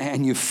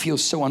 and you feel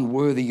so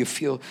unworthy, you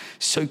feel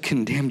so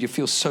condemned, you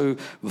feel so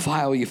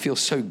vile, you feel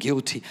so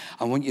guilty.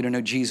 I want you to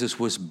know Jesus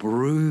was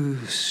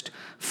bruised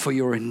for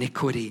your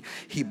iniquity.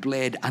 He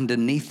bled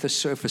underneath the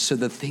surface, so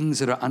the things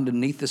that are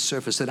underneath the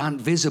surface that aren't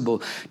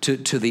visible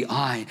to the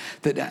eye,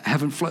 that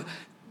haven't flowed,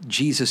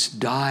 Jesus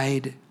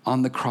died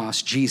on the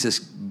cross. Jesus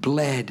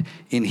bled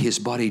in his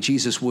body.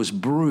 Jesus was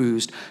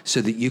bruised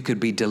so that you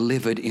could be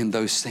delivered in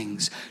those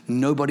things.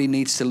 Nobody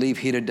needs to leave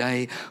here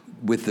today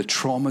with the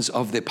traumas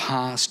of their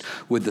past,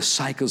 with the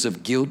cycles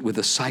of guilt, with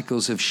the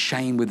cycles of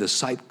shame, with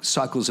the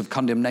cycles of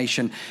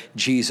condemnation.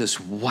 Jesus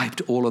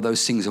wiped all of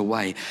those things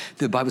away.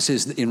 The Bible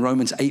says in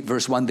Romans 8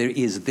 verse 1, there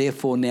is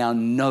therefore now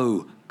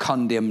no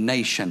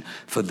condemnation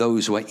for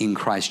those who are in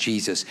Christ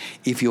Jesus.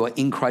 If you are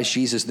in Christ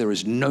Jesus, there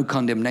is no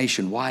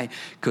condemnation. Why?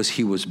 Because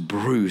he was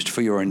bruised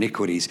for your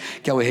iniquities.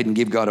 Go ahead and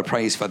give God a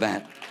praise for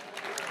that.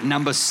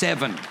 Number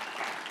 7,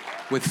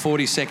 with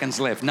 40 seconds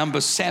left.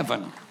 Number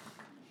 7.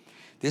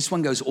 This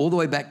one goes all the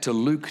way back to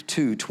Luke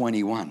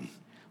 2:21,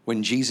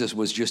 when Jesus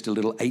was just a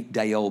little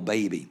 8-day-old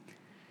baby.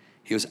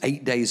 He was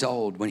 8 days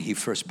old when he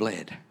first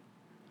bled.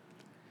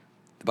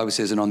 The Bible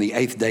says, and on the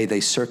 8th day they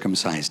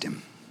circumcised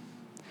him.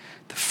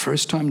 The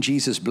first time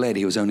Jesus bled,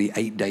 he was only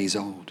 8 days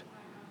old.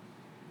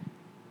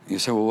 You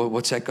say, well,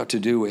 what's that got to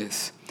do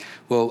with?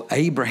 Well,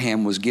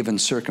 Abraham was given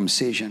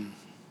circumcision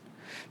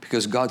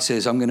because God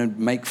says, I'm going to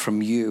make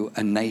from you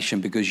a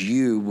nation, because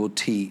you will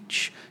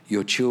teach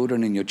your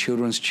children and your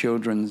children's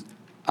children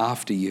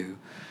after you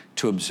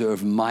to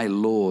observe my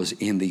laws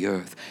in the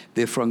earth.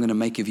 Therefore, I'm going to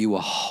make of you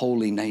a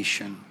holy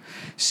nation,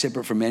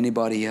 separate from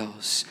anybody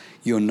else.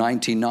 You're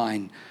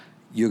 99.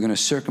 You're going to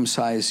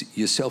circumcise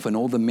yourself and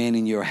all the men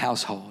in your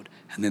household.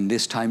 And then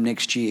this time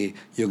next year,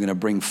 you're going to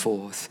bring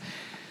forth.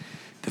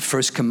 The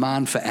first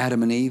command for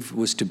Adam and Eve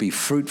was to be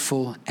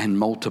fruitful and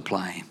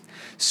multiply.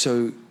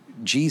 So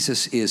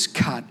Jesus is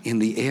cut in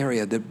the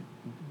area that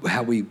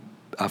how we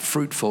are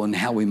fruitful and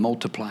how we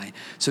multiply.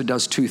 So it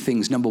does 2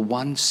 things. Number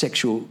 1,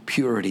 sexual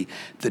purity.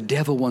 The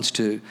devil wants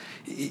to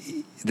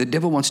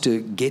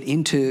get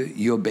into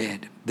your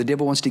bed. The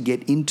devil wants to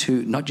get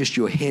into not just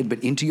your head, but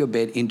into your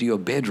bed, into your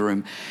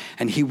bedroom,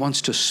 and he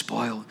wants to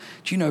spoil.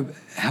 Do you know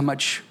how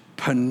much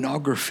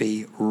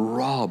pornography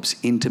robs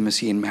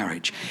intimacy in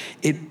marriage?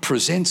 It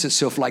presents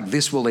itself like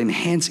this will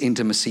enhance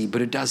intimacy,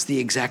 but it does the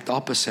exact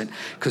opposite,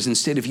 because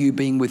instead of you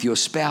being with your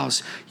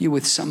spouse, you're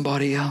with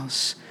somebody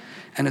else.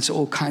 And it's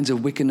all kinds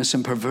of wickedness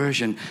and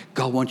perversion.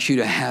 God wants you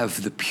to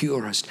have the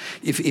purest.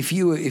 If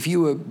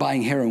you were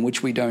buying heroin,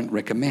 which we don't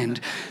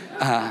recommend,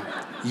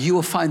 you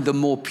will find the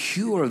more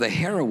pure the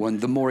heroin,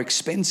 the more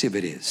expensive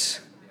it is.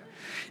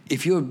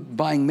 If you're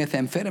buying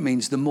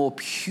methamphetamines, the more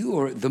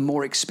pure, the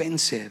more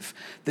expensive.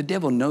 The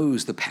devil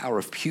knows the power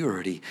of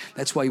purity.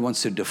 That's why he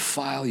wants to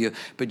defile you.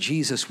 But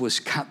Jesus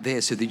was cut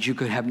there so that you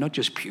could have not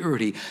just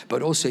purity,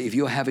 but also if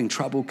you're having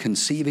trouble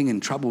conceiving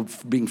and trouble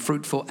being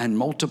fruitful and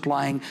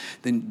multiplying,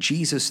 then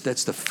Jesus,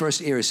 that's the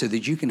first area so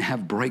that you can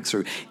have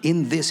breakthrough.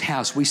 In this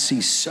house, we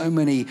see so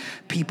many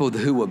people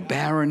who were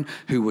barren,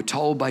 who were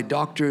told by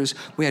doctors.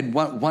 We had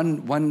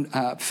one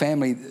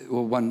family,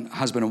 or one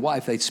husband and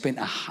wife, they'd spent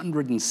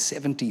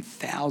 $170,000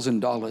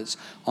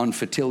 on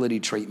fertility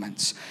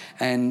treatments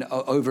and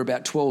over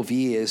about 12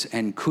 years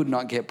and could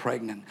not get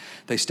pregnant.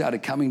 They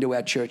started coming to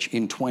our church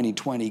in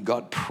 2020,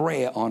 got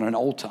prayer on an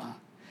altar,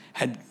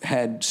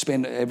 had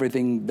spent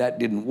everything that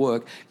didn't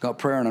work, got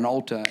prayer on an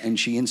altar, and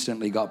she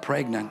instantly got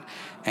pregnant.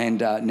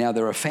 And now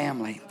they're a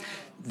family.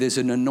 There's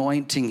an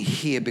anointing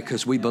here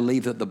because we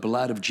believe that the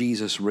blood of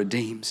Jesus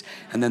redeems.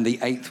 And then the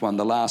eighth one,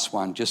 the last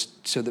one,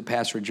 just so that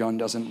Pastor John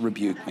doesn't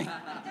rebuke me.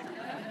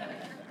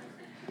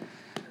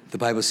 The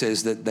Bible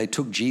says that they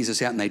took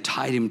Jesus out and they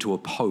tied him to a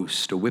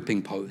post, a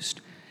whipping post.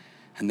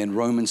 And then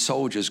Roman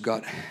soldiers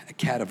got a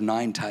cat of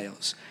nine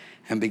tails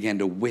and began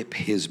to whip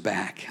his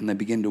back. And they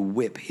began to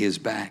whip his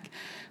back.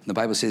 And the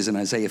Bible says in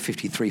Isaiah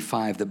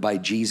 53:5 that by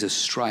Jesus'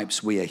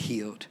 stripes we are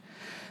healed.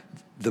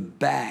 The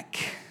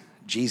back,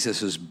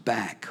 Jesus'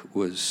 back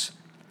was,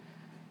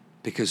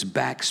 because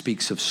back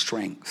speaks of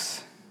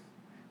strength.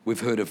 We've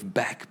heard of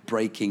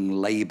back-breaking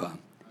labor.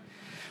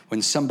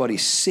 When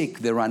somebody's sick,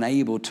 they're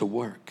unable to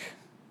work.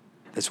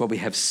 That's why we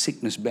have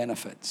sickness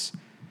benefits.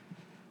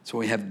 That's why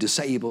we have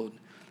disabled.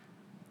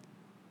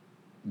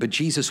 But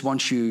Jesus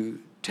wants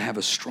you to have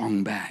a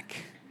strong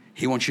back.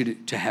 He wants you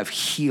to have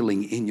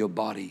healing in your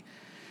body,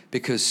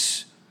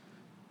 because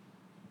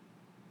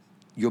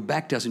your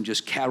back doesn't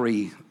just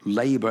carry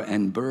labor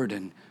and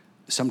burden.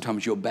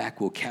 Sometimes your back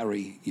will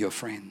carry your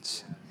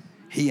friends.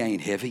 He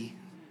ain't heavy.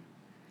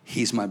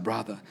 He's my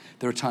brother.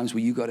 There are times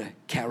where you got to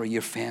carry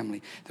your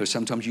family. There are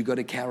sometimes you got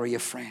to carry a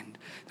friend.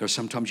 There are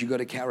sometimes you got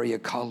to carry a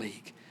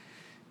colleague.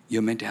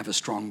 You're meant to have a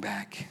strong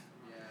back.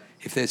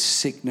 If there's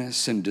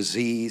sickness and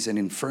disease and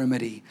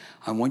infirmity,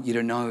 I want you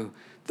to know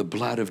the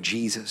blood of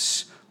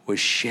Jesus was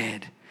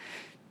shed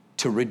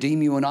to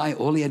redeem you and I.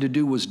 All he had to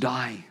do was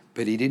die.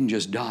 But he didn't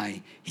just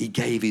die. He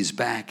gave his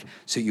back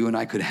so you and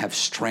I could have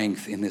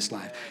strength in this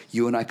life.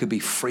 You and I could be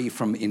free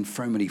from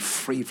infirmity,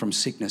 free from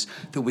sickness,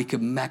 that we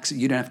could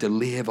you don't have to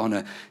live on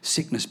a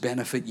sickness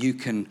benefit. You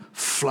can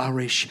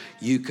flourish.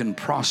 You can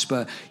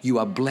prosper. You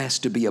are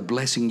blessed to be a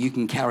blessing. You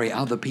can carry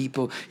other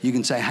people. You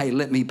can say, hey,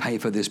 let me pay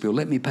for this bill.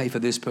 Let me pay for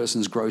this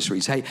person's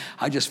groceries. Hey,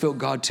 I just felt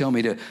God tell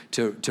me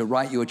to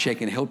write you a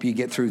check and help you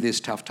get through this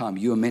tough time.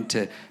 You are meant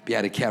to be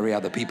able to carry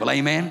other people.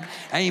 Amen?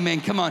 Amen.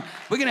 Come on.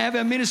 We're going to have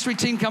our ministry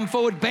team come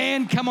forward.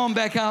 Band, come on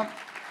back up.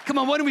 Come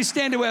on, why don't we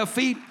stand to our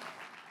feet?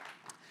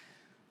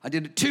 I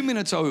did it 2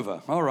 minutes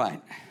over. All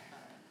right.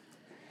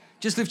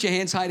 Just lift your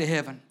hands high to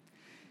heaven.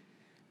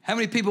 How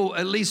many people,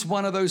 at least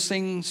one of those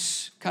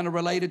things kind of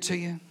related to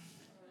you?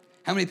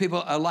 How many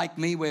people are like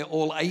me where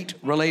all 8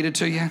 related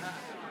to you?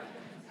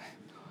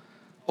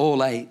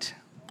 All 8.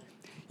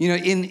 You know,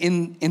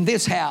 in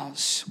this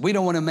house, we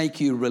don't want to make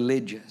you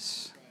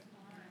religious.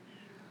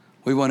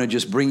 We want to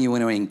just bring you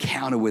into an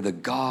encounter with a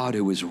God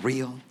who is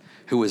real,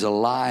 who is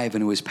alive,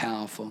 and who is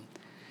powerful.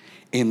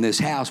 In this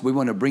house, we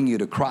want to bring you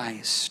to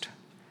Christ,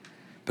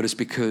 but it's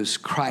because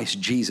Christ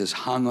Jesus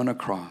hung on a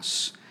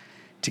cross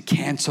to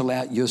cancel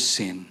out your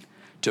sin,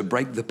 to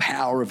break the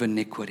power of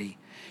iniquity.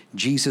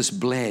 Jesus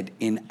bled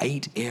in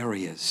 8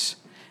 areas,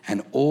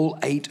 and all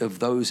 8 of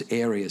those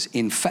areas,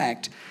 in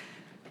fact,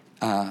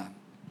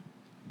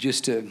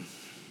 just to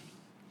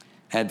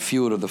add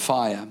fuel to the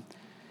fire,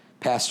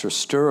 Pastor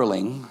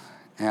Sterling,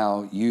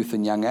 our youth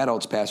and young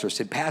adults pastor,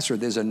 said, Pastor,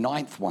 there's a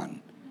 9th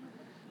one.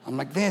 I'm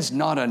like, there's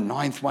not a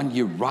 9th one,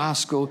 you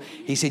rascal.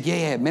 He said,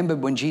 yeah, remember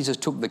when Jesus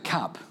took the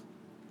cup?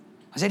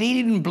 I said, he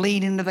didn't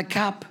bleed into the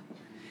cup.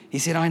 He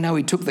said, I know.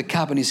 He took the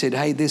cup and he said,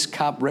 hey, this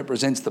cup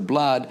represents the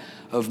blood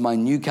of my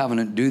new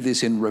covenant. Do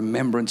this in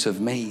remembrance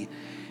of me.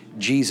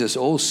 Jesus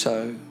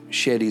also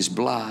shed his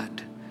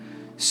blood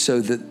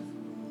so that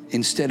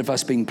instead of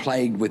us being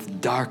plagued with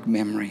dark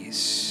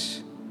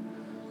memories,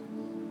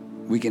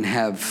 we can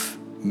have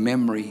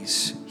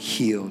memories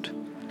healed.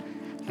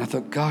 And I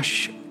thought,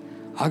 gosh,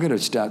 I got to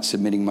start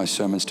submitting my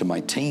sermons to my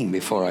team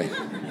before I...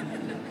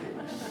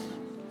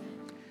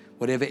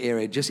 Whatever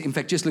area,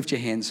 just lift your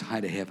hands high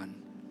to heaven.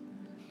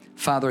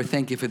 Father, I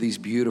thank you for these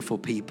beautiful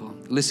people.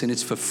 Listen,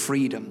 it's for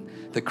freedom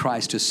that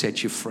Christ has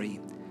set you free.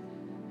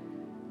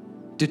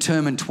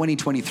 Determine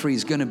 2023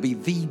 is going to be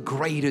the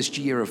greatest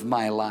year of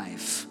my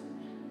life.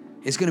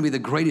 It's going to be the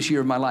greatest year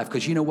of my life,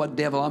 because you know what,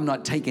 devil? I'm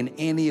not taking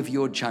any of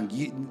your junk.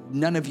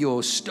 None of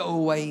your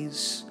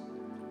stowaways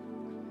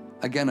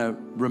are going to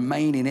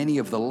remain in any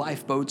of the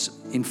lifeboats.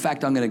 In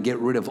fact, I'm going to get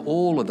rid of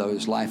all of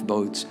those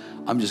lifeboats.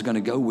 I'm just going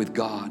to go with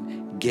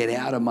God. Get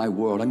out of my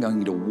world. I'm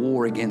going to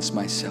war against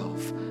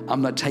myself.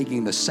 I'm not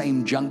taking the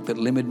same junk that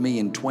limited me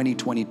in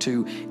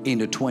 2022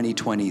 into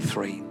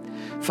 2023.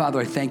 Father,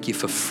 I thank you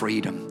for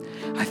freedom.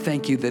 I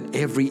thank you that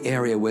every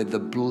area where the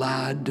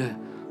blood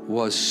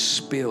was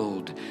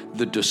spilled,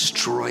 the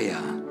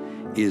destroyer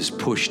is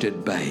pushed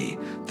at bay.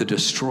 The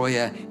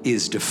destroyer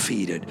is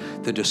defeated.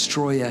 The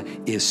destroyer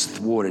is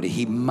thwarted.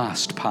 He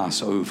must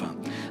pass over.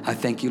 I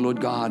thank you,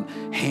 Lord God,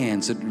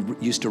 hands that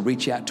used to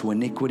reach out to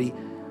iniquity,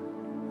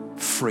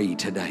 free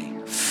today.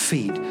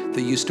 Feet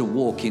that used to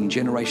walk in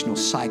generational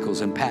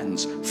cycles and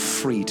patterns,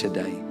 free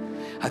today.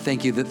 I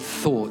thank you that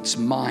thoughts,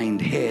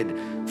 mind, head,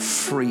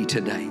 free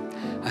today.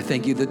 I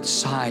thank you that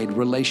side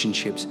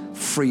relationships,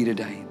 free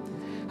today.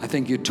 I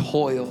thank you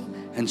toil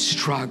and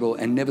struggle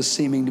and never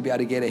seeming to be able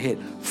to get ahead,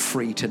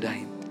 free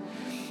today.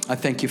 I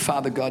thank you,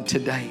 Father God,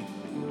 today.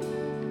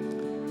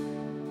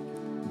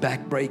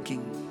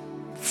 Backbreaking,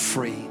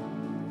 free.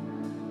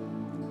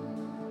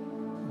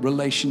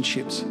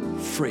 Relationships,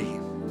 free.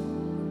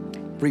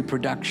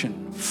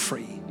 Reproduction,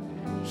 free.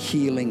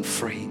 Healing,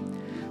 free.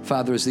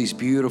 Father, as these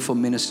beautiful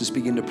ministers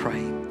begin to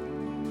pray,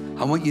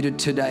 I want you to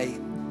today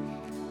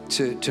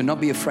to not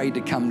be afraid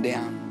to come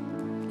down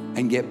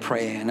and get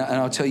prayer. And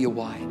I'll tell you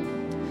why.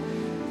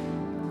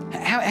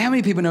 How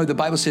many people know the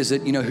Bible says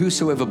that,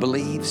 whosoever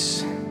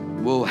believes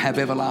will have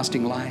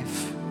everlasting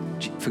life?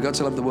 For God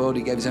so loved the world,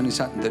 he gave his only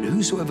son, that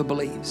whosoever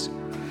believes.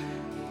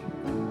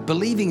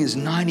 Believing is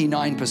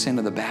 99%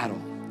 of the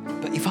battle.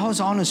 But if I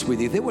was honest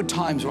with you, there were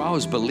times where I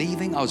was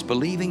believing,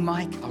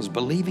 Mike, I was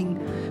believing,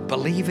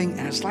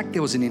 and it's like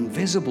there was an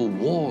invisible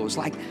wall. It was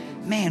like,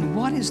 man,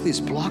 what is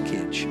this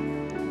blockage?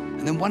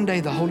 And then one day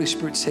the Holy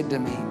Spirit said to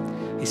me,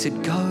 he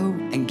said, go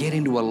and get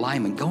into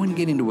alignment, go and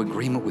get into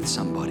agreement with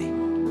somebody.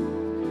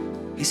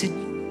 He said,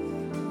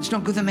 it's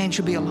not good that man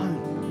should be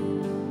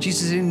alone.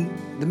 Jesus said, in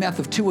the mouth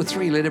of 2 or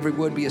 3, let every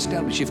word be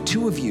established. If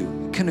 2 of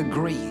you can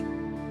agree,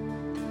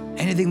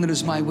 anything that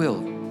is my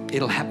will,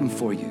 it'll happen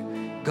for you.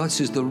 God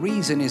says the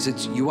reason is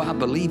you are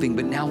believing,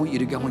 but now I want you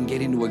to go and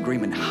get into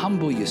agreement.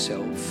 Humble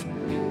yourself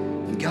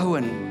and go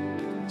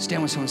and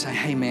stand with someone and say,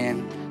 hey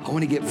man, I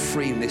want to get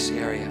free in this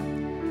area.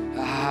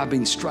 I've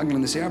been struggling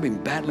in this area. I've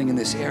been battling in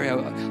this area.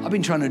 I've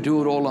been trying to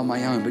do it all on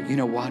my own. But you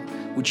know what?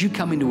 Would you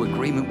come into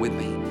agreement with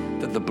me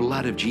that the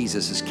blood of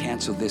Jesus has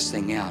canceled this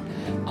thing out?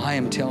 I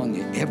am telling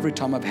you, every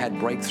time I've had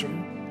breakthrough,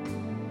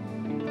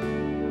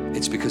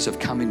 it's because I've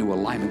come into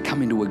alignment,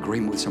 come into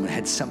agreement with someone.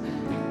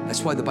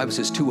 That's why the Bible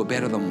says 2 are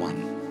better than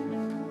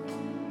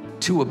 1.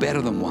 2 are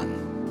better than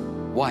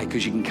 1. Why?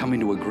 Because you can come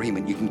into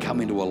agreement. You can come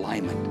into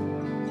alignment.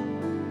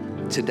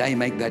 Today,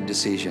 make that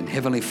decision.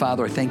 Heavenly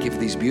Father, I thank you for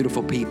these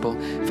beautiful people.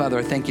 Father,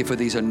 I thank you for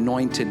these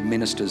anointed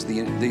ministers,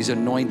 these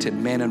anointed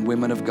men and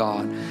women of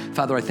God.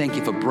 Father, I thank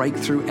you for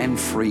breakthrough and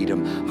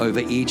freedom over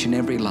each and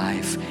every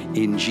life.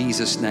 In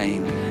Jesus'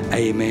 name,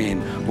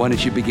 amen. Why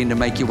don't you begin to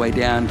make your way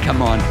down?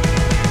 Come on.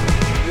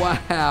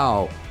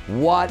 Wow,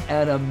 what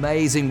an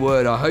amazing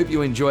word. I hope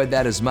you enjoyed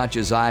that as much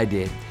as I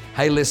did.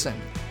 Hey, listen,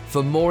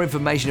 for more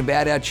information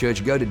about our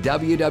church, go to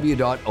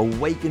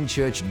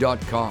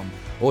www.awakenchurch.com.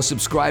 or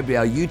subscribe to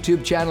our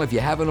YouTube channel if you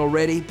haven't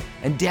already,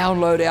 and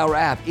download our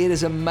app. It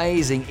is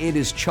amazing. It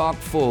is chock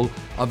full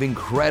of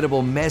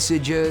incredible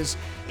messages,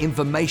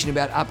 information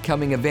about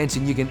upcoming events,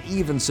 and you can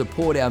even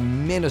support our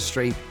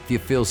ministry if you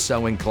feel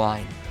so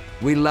inclined.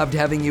 We loved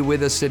having you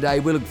with us today.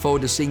 We look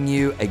forward to seeing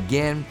you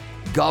again.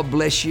 God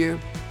bless you.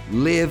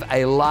 Live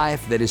a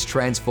life that is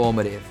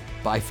transformative.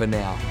 Bye for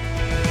now.